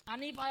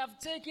 And if I have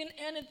taken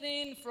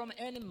anything from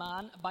any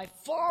man by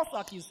false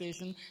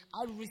accusation,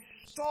 I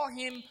restore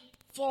him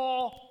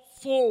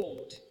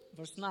fourfold.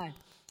 Verse 9,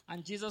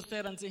 and Jesus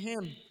said unto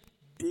him,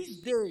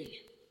 This day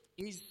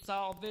is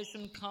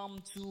salvation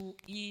come to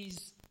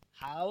his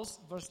house.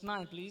 Verse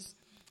 9, please.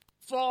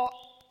 For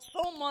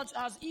so much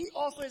as he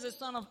also is a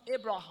son of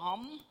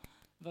Abraham.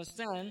 Verse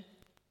 10.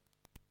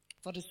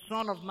 For the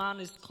Son of Man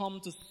is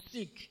come to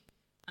seek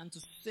and to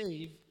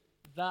save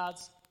that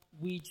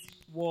which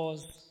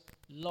was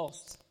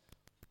lost.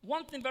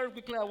 One thing very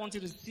quickly I want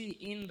you to see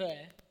in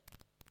there.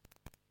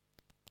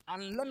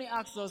 And let me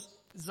ask us,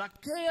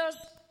 Zacchaeus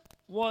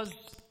was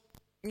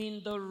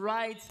in the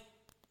right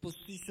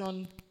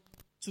position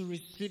to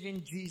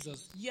receiving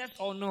Jesus. Yes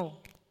or no?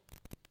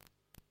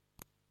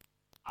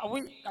 Are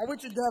we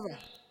together?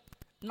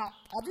 Now,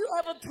 have you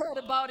ever thought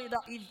about it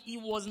that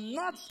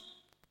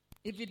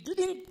if he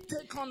didn't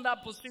take on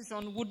that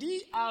position, would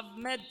he have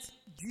met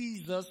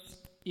Jesus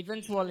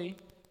eventually?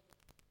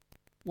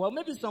 Well,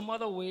 maybe some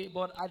other way,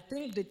 but I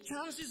think the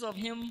chances of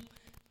him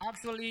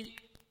actually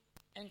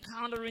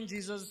encountering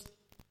Jesus,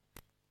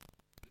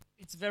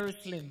 it's very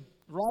slim,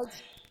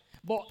 right?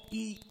 But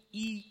he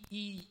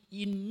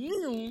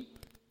knew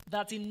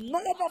that in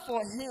order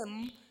for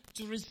him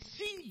to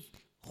receive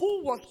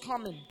who was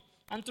coming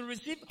and to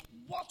receive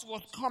what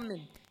was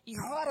coming, he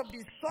had to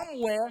be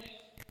somewhere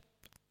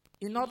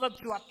in order to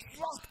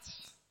attract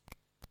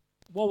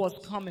what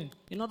was coming,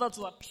 in order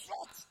to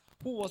attract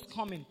who was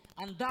coming.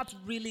 And that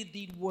really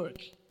did work.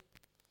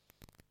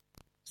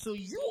 So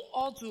you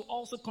ought to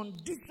also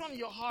condition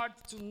your heart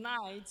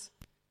tonight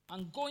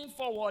and going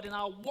forward in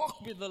our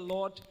walk with the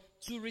Lord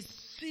to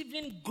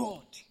receiving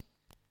God.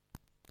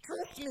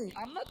 Trust me,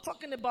 I'm not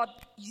talking about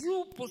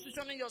you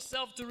positioning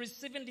yourself to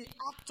receiving the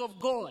act of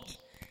God.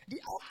 The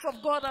acts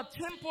of God are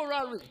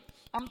temporary.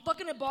 I'm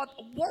talking about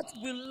what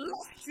will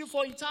last you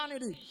for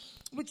eternity,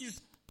 which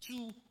is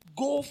to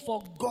go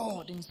for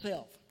God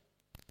himself.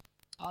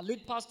 Our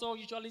lead pastor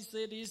usually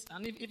says this,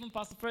 and even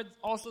Pastor Fred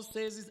also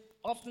says this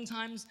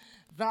oftentimes,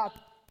 that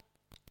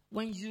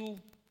when you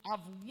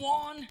have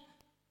won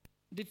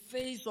the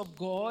face of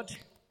God,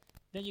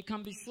 then you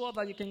can be sure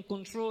that you can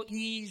control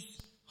his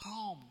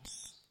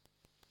arms.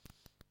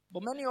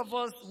 But many of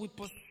us, we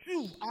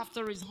pursue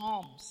after his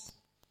arms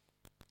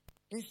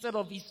instead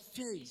of his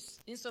face,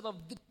 instead of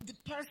the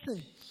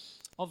person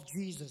of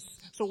Jesus.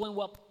 So when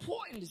we're poor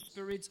in the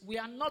Spirit, we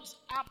are not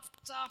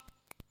after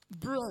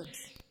bread.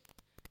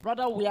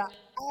 Rather, we are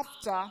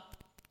after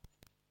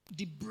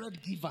the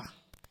bread giver.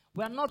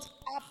 We are not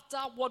after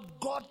what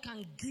God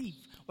can give.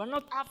 We are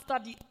not after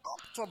the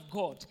act of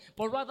God,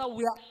 but rather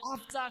we are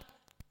after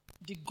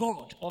the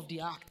God of the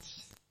act.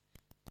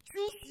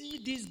 Choose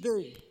ye this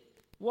day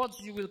what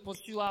you will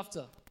pursue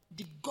after,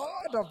 the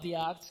God of the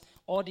act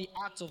or the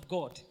act of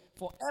God.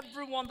 For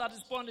everyone that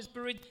is born in the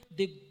Spirit,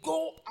 they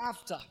go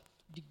after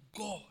the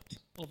God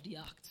of the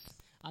act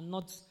and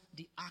not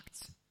the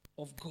act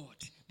of God.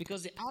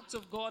 Because the acts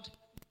of God,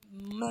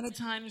 many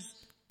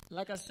times,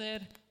 like I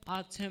said,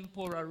 are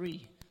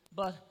temporary.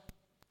 But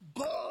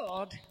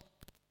God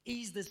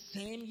is the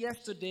same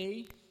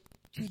yesterday,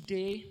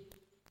 today,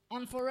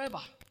 and forever.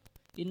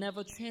 He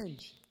never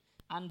changed.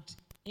 And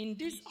in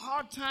these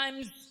hard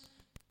times,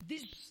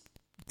 these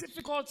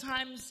difficult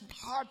times,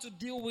 hard to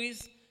deal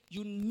with,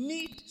 you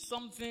need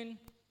something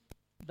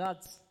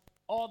that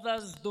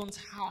others don't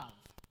have.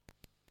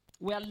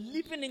 We are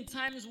living in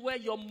times where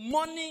your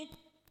money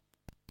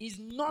is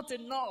not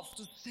enough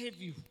to save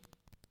you.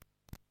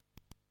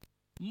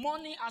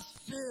 Money has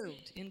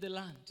failed in the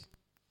land.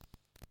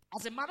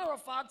 As a matter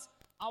of fact,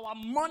 our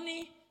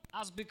money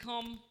has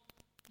become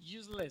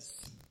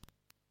useless.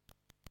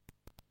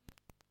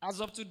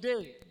 As of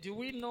today, do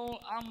we know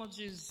how much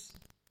is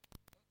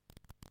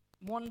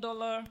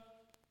 $1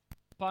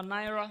 per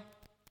naira?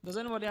 Does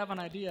anybody have an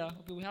idea?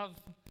 Okay, we have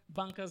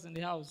bankers in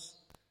the house.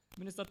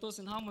 Minister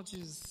Tosin, how much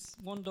is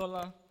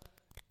 $1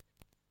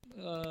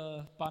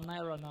 per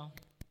naira now?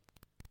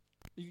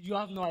 You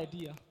have no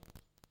idea.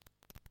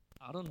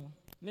 I don't know.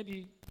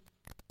 Maybe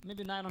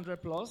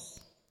 900 plus.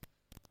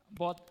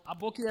 But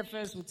Aboki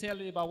FS will tell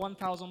you about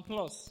 1,000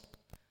 plus.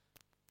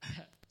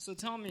 So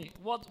tell me,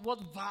 what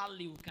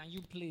value can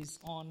you place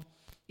on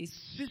a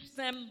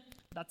system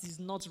that is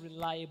not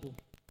reliable?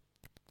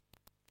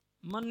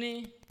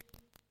 Money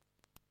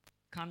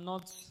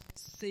cannot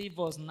save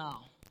us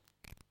now.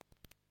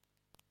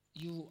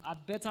 You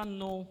had better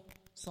know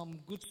some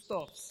good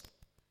stuffs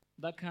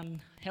that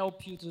can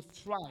help you to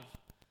thrive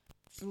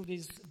through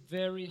these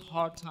very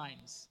hard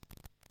times.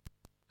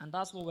 And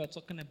that's what we're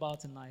talking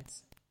about tonight.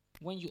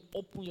 When you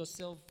open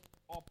yourself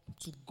up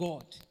to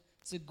God,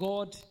 say,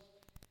 God,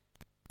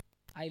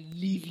 I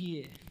live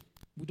here.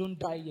 We don't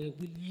die here.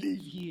 We live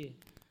here.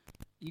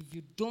 If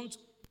you don't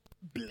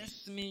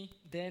bless me,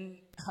 then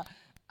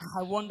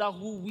I wonder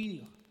who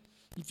will.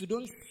 If you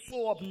don't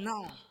show up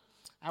now,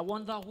 I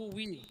wonder who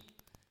will.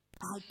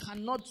 I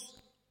cannot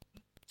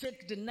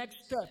take the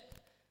next step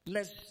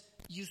lest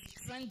you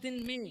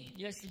strengthen me.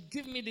 Yes, you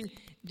give me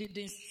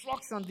the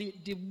instruction,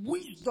 the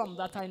wisdom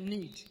that I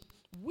need.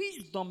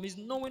 Wisdom is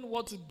knowing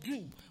what to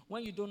do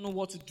when you don't know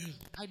what to do.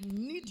 I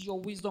need your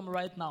wisdom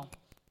right now.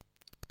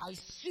 I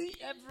see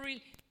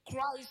every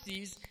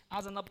crisis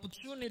as an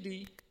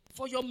opportunity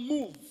for your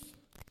move.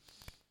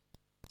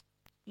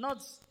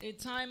 Not a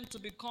time to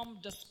become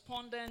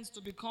despondent,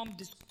 to become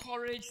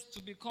discouraged,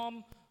 to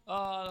become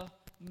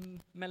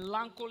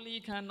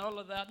melancholic and all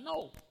of that.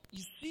 No.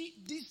 You see,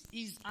 this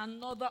is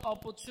another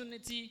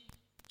opportunity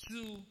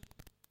to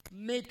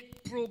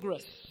make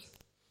progress.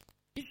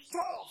 It's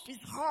tough,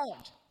 it's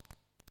hard.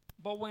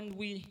 But when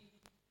we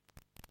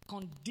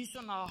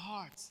condition our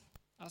hearts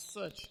as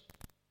such,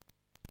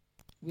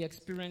 we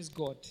experience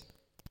God.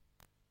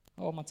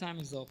 Oh, my time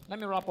is up. Let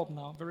me wrap up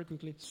now very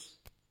quickly.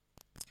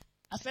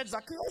 I said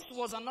Zacchaeus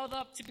was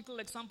another typical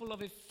example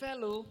of a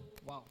fellow,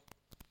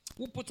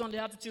 who put on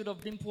the attitude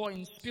of being poor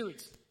in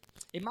spirit.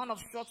 A man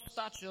of short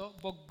stature,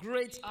 but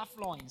great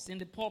affluence in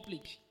the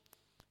public,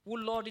 who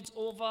lorded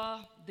over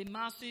the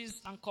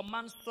masses and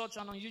commands such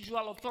an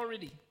unusual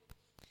authority.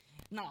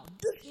 Now,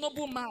 this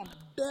noble man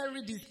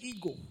buried his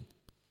ego.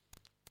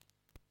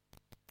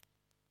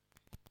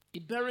 He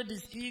buried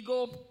his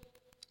ego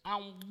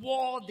and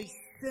wore the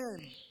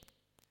shame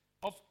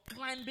of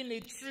climbing a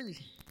tree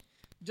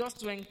just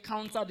to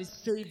encounter the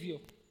Savior.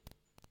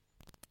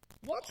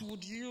 What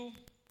would you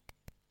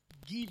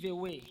give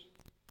away?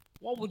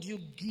 What would you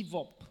give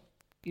up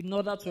in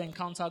order to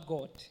encounter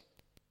God?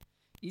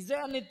 Is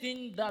there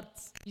anything that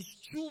is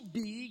too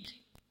big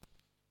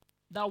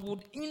that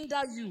would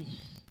hinder you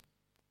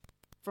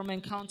from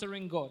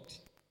encountering God?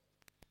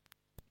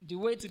 The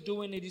way to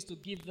doing it is to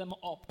give them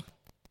up,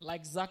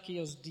 like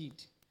Zacchaeus did.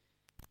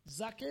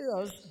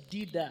 Zacchaeus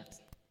did that.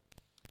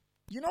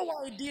 You know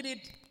why he did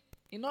it?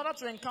 In order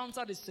to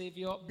encounter the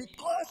Savior,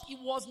 because he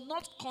was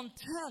not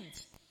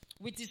content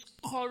with his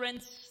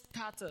current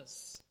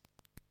status.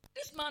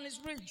 This man is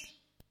rich.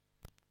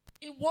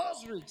 He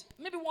was rich,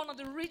 maybe one of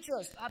the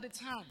richest at the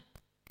time.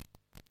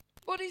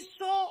 But he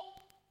saw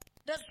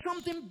there's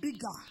something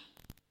bigger.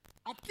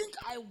 I think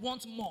I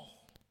want more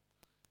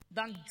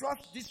than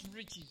just these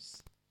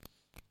riches.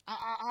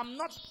 I'm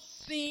not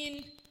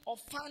seeing or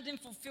finding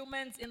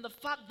fulfillment in the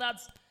fact that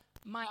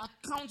my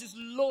account is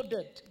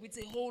loaded with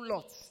a whole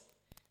lot.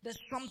 There's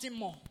something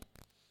more.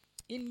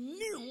 He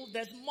knew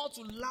there's more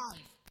to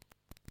life.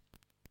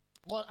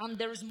 Well, and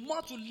there is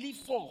more to live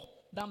for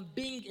than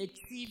being a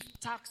chief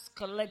tax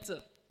collector,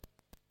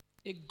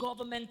 a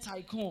government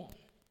tycoon.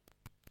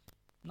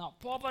 Now,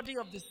 poverty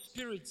of the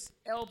spirit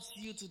helps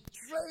you to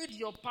trade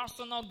your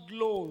personal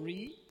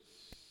glory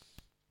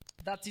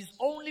that is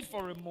only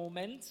for a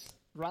moment,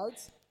 right?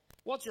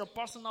 What's your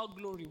personal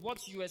glory?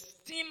 What you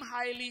esteem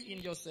highly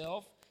in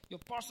yourself, your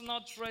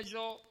personal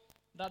treasure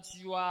that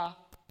you are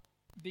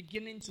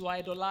beginning to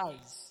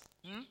idolize.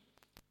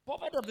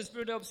 Poverty of the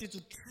spirit helps you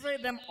to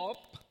trade them up,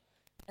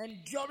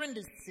 enduring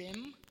the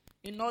same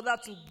in order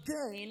to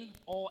gain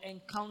or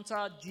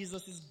encounter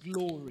Jesus'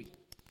 glory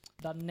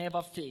that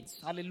never fades.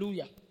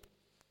 Hallelujah.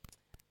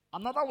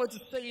 Another way to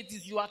say it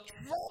is you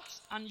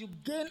attract and you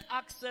gain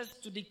access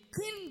to the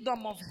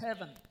kingdom of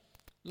heaven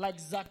like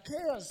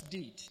Zacchaeus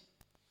did.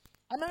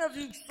 How many of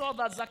you saw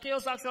that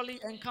Zacchaeus actually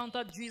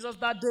encountered Jesus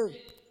that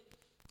day?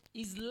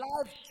 His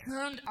life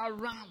turned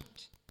around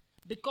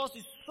because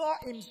he saw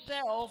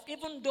himself,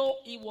 even though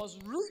he was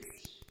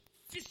rich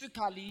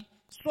physically,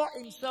 saw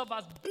himself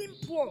as being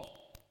poor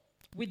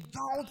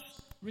without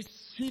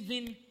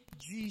receiving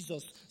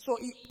Jesus. So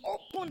he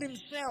opened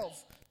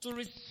himself to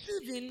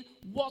receiving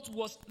what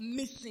was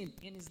missing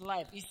in his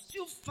life. He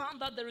still found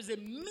that there is a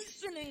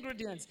missing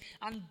ingredient,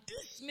 and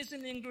this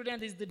missing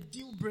ingredient is the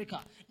deal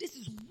breaker. This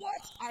is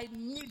what I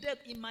needed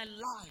in my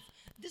life.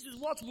 This is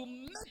what will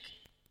make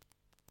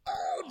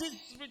all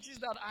these riches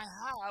that I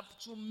have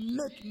to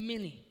make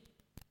meaning.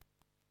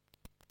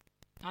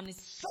 And he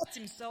set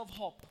himself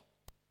up.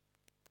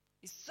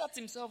 He set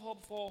himself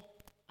up for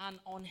an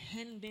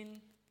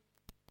unending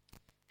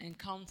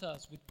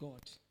encounters with God.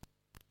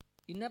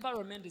 He never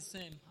remained the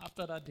same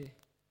after that day.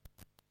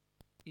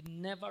 He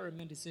never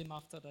remained the same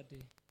after that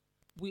day.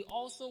 We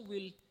also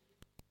will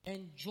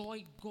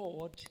enjoy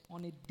God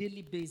on a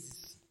daily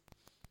basis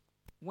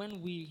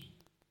when we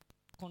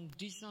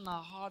condition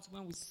our hearts,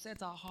 when we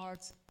set our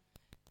hearts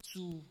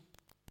to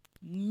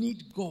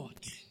need God.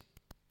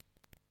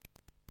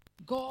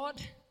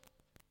 God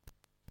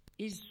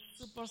is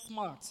super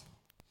smart.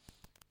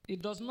 He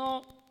does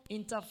not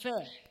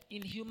interfere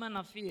in human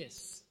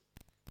affairs,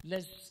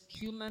 lest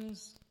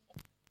humans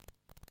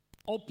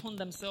open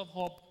themselves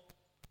up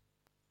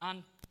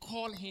and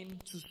call him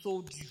to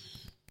sow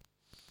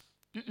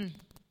you.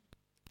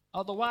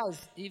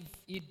 Otherwise, if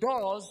he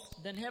does,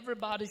 then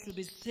everybody should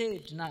be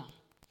saved now.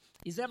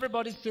 Is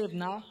everybody saved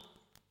now?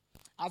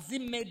 Has he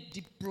made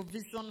the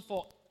provision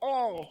for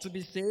all to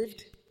be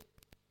saved?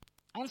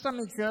 Answer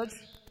me, church.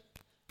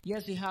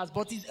 Yes, he has.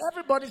 But is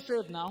everybody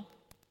saved now?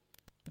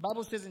 The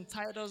Bible says in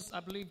Titus, I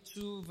believe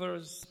 2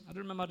 verse, I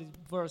don't remember the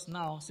verse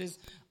now, says,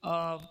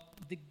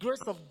 the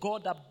grace of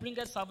God that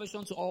bringeth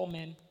salvation to all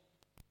men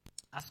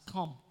has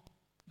come.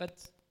 But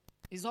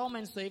is all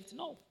men saved?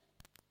 No.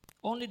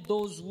 Only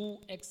those who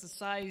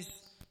exercise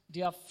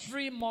their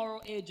free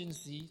moral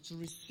agency to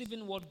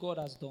receiving what God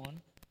has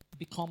done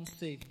become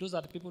saved. Those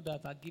are the people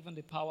that are given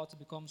the power to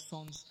become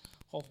sons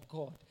of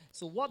God.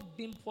 So what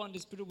being poor in the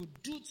spirit will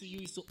do to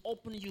you is to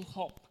open you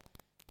up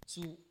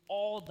to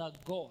all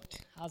that God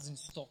has in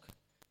stock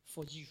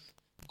for you.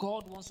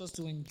 God wants us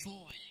to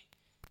enjoy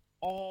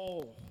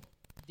all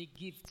the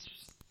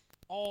gifts,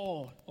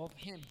 all of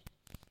him.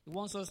 He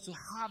wants us to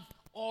have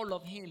all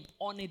of him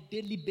on a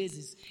daily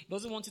basis. He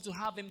doesn't want you to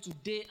have him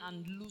today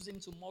and lose him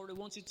tomorrow. He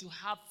wants you to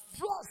have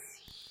fresh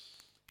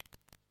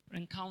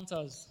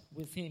encounters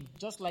with him.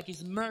 Just like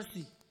his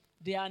mercy.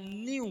 They are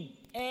new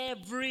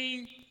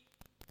every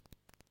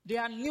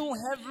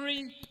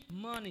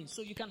morning.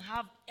 So you can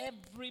have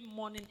every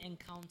morning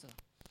encounter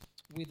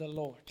with the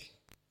Lord.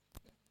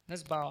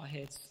 Let's bow our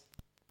heads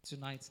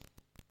tonight.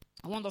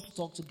 I want us to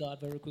talk to God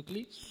very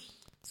quickly.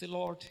 Say,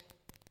 Lord,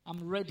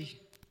 I'm ready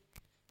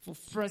for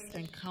fresh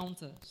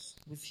encounters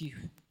with you.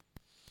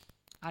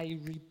 I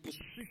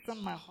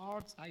reposition my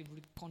heart. I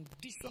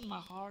recondition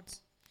my heart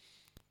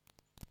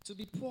to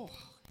be poor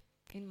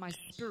in my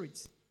spirit.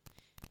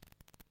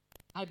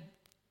 I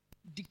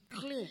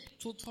declare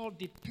total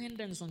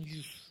dependence on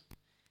you.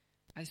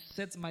 I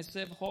set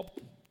myself up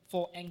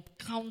for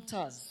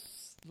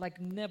encounters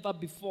like never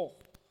before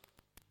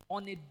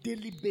on a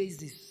daily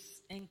basis.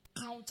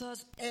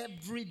 Encounters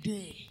every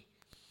day.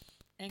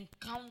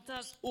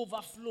 Encounters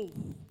overflow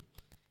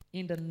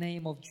in the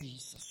name of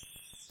Jesus.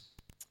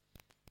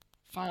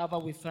 Father,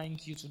 we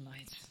thank you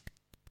tonight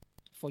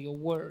for your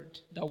word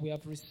that we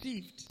have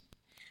received.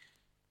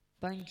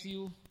 Thank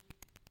you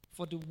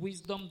for the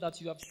wisdom that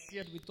you have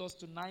shared with us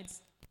tonight.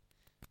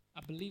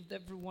 I believe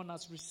everyone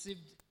has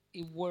received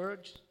a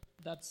word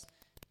that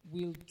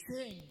will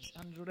change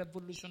and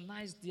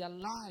revolutionize their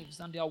lives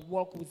and their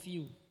walk with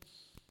you,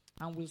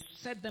 and will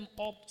set them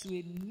up to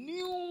a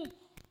new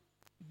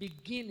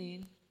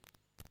beginning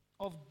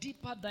of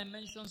deeper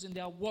dimensions in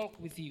their walk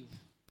with you.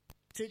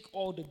 Take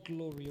all the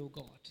glory, O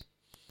God.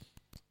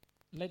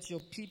 Let your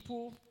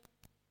people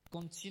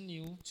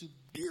continue to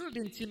build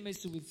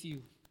intimacy with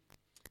you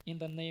in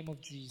the name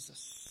of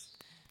Jesus.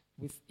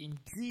 In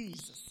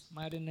Jesus'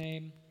 mighty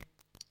name,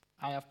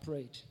 I have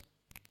prayed.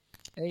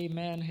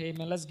 Amen.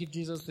 Amen. Let's give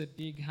Jesus a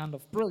big hand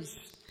of praise.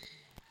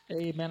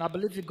 Amen. I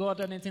believe you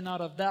got anything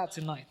out of that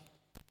tonight.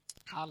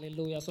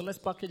 Hallelujah. So let's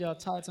package our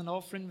tithes and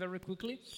offering very quickly.